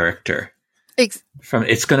all character.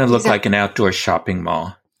 It's going to look like an outdoor shopping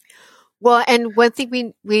mall. Well, and one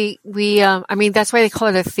thing I mean, that's why they call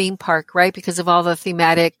it a theme park, right? Because of all the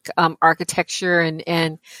thematic architecture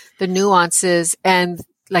and the nuances, and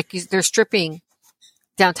they're stripping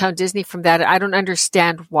Downtown Disney from that. I don't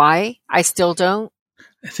understand why. I still don't.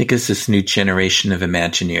 I think it's this new generation of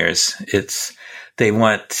Imagineers. They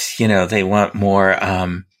want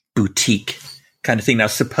more boutique kind of thing. Now,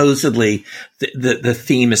 supposedly, the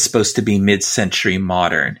theme is supposed to be mid-century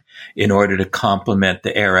modern in order to complement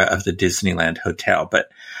the era of the Disneyland Hotel, but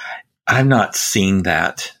I'm not seeing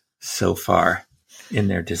that so far in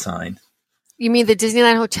their design. You mean the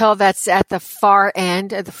Disneyland Hotel that's at the far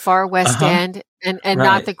end, at the far west end, and right.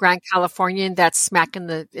 Not the Grand Californian that's smack in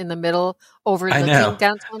the middle overlooking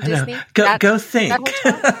Downtown Disney? Go think.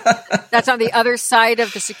 That's on the other side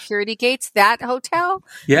of the security gates, that hotel?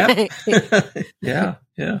 Yeah. Yeah.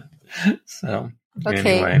 So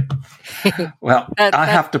anyway. Well, I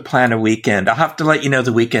have to plan a weekend. I'll have to let you know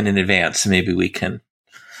the weekend in advance. Maybe we can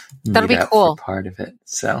That'll be cool. For part of it.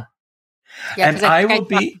 So, yeah, and I will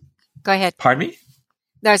be... Go ahead. Pardon me?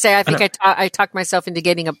 No, I think I talked myself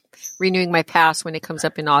into renewing my pass when it comes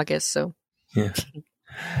up in August. So, yeah.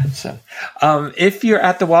 So, if you're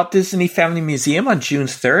at the Walt Disney Family Museum on June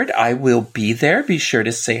 3rd, I will be there. Be sure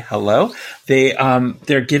to say hello.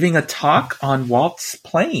 They're giving a talk on Walt's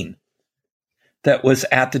plane that was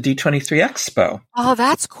at the D23 Expo. Oh,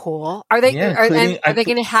 that's cool. Are they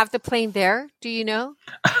going to have the plane there? Do you know?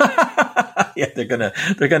 Yeah, they're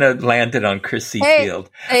gonna land it on Chrissy Field.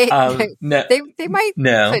 No, they might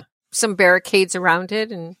put some barricades around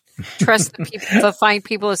it and trust the fine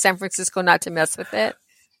people of San Francisco not to mess with it.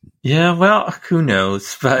 Yeah, well, who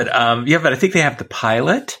knows? But but I think they have the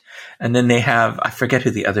pilot, and then they have, I forget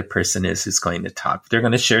who the other person is who's going to talk. They're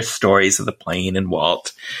going to share stories of the plane and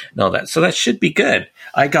Walt and all that. So that should be good.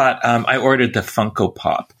 I ordered the Funko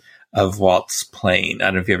Pop of Walt's plane. I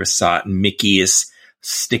don't know if you ever saw it. And Mickey is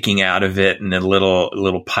sticking out of it in a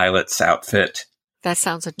little pilot's outfit. That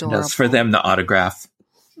sounds adorable. That's for them to autograph.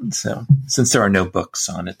 So, since there are no books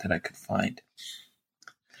on it that I could find.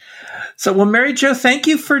 So, well, Mary Jo, thank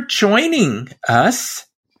you for joining us.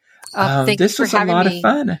 This was a lot of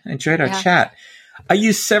fun. I enjoyed our chat. I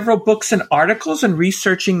used several books and articles in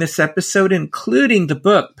researching this episode, including the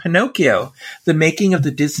book Pinocchio, The Making of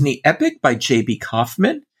the Disney Epic by J.B.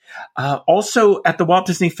 Kaufman. Also at the Walt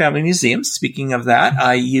Disney Family Museum, speaking of that,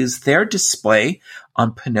 I used their display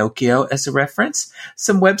on Pinocchio as a reference.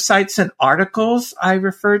 Some websites and articles I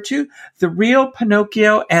referred to: The Real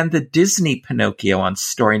Pinocchio and the Disney Pinocchio on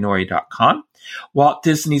Storynori.com. Walt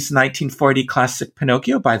Disney's 1940 classic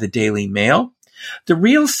Pinocchio by the Daily Mail. The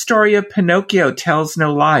Real Story of Pinocchio Tells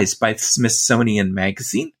No Lies by Smithsonian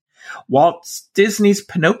Magazine. Walt Disney's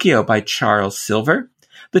Pinocchio by Charles Silver.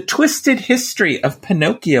 The Twisted History of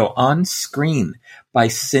Pinocchio on Screen by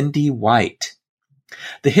Cindy White.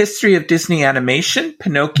 The History of Disney Animation,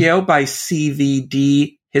 Pinocchio by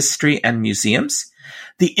CVD History and Museums.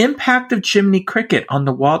 The Impact of Jiminy Cricket on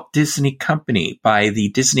the Walt Disney Company by the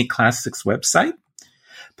Disney Classics website.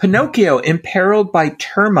 Pinocchio Imperiled by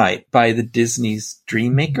Termite by the Disney's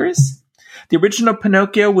Dreammakers. The Original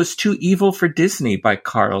Pinocchio Was Too Evil for Disney by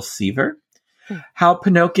Carl Seaver. How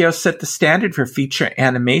Pinocchio Set the Standard for Feature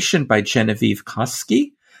Animation by Genevieve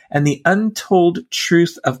Koski, and The Untold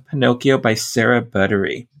Truth of Pinocchio by Sarah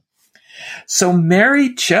Buttery. So,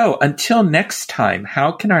 Mary Jo, until next time,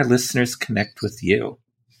 how can our listeners connect with you?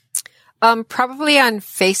 Probably on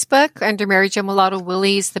Facebook under Mary Jo Mulatto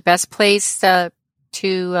Willie is the best place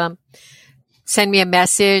to send me a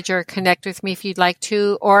message or connect with me if you'd like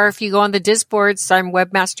to. Or if you go on the Disboards, I'm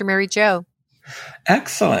Webmaster Mary Jo.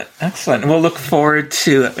 Excellent. And we'll look forward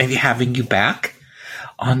to maybe having you back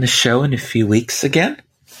on the show in a few weeks again.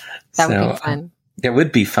 That would be fun. It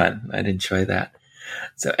would be fun. I'd enjoy that.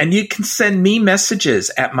 So, and you can send me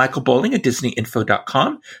messages at Michael Bowling at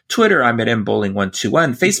DisneyInfo.com. Twitter, I'm at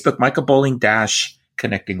mbowling121. Facebook, Michael Bowling -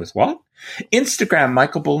 Connecting with Walt. Instagram,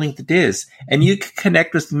 Michael Bowling the Diz. And you can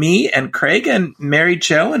connect with me and Craig and Mary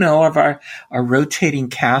Jo and all of our rotating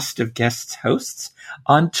cast of guest hosts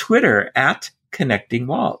on Twitter at Connecting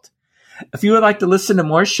Walt. If you would like to listen to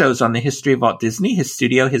more shows on the history of Walt Disney, his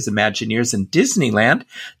studio, his Imagineers, and Disneyland,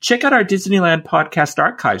 check out our Disneyland podcast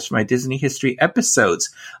archives for my Disney history episodes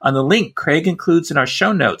on the link Craig includes in our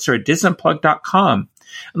show notes or at disunplug.com.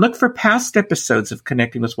 And look for past episodes of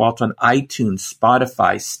Connecting with Walt on iTunes,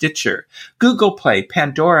 Spotify, Stitcher, Google Play,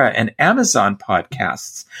 Pandora, and Amazon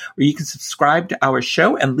podcasts, where you can subscribe to our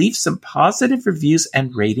show and leave some positive reviews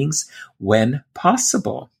and ratings when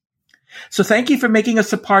possible. So thank you for making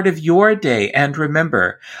us a part of your day. And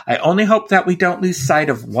remember, I only hope that we don't lose sight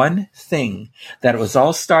of one thing, that it was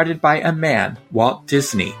all started by a man, Walt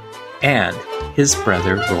Disney, and his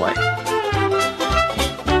brother Roy.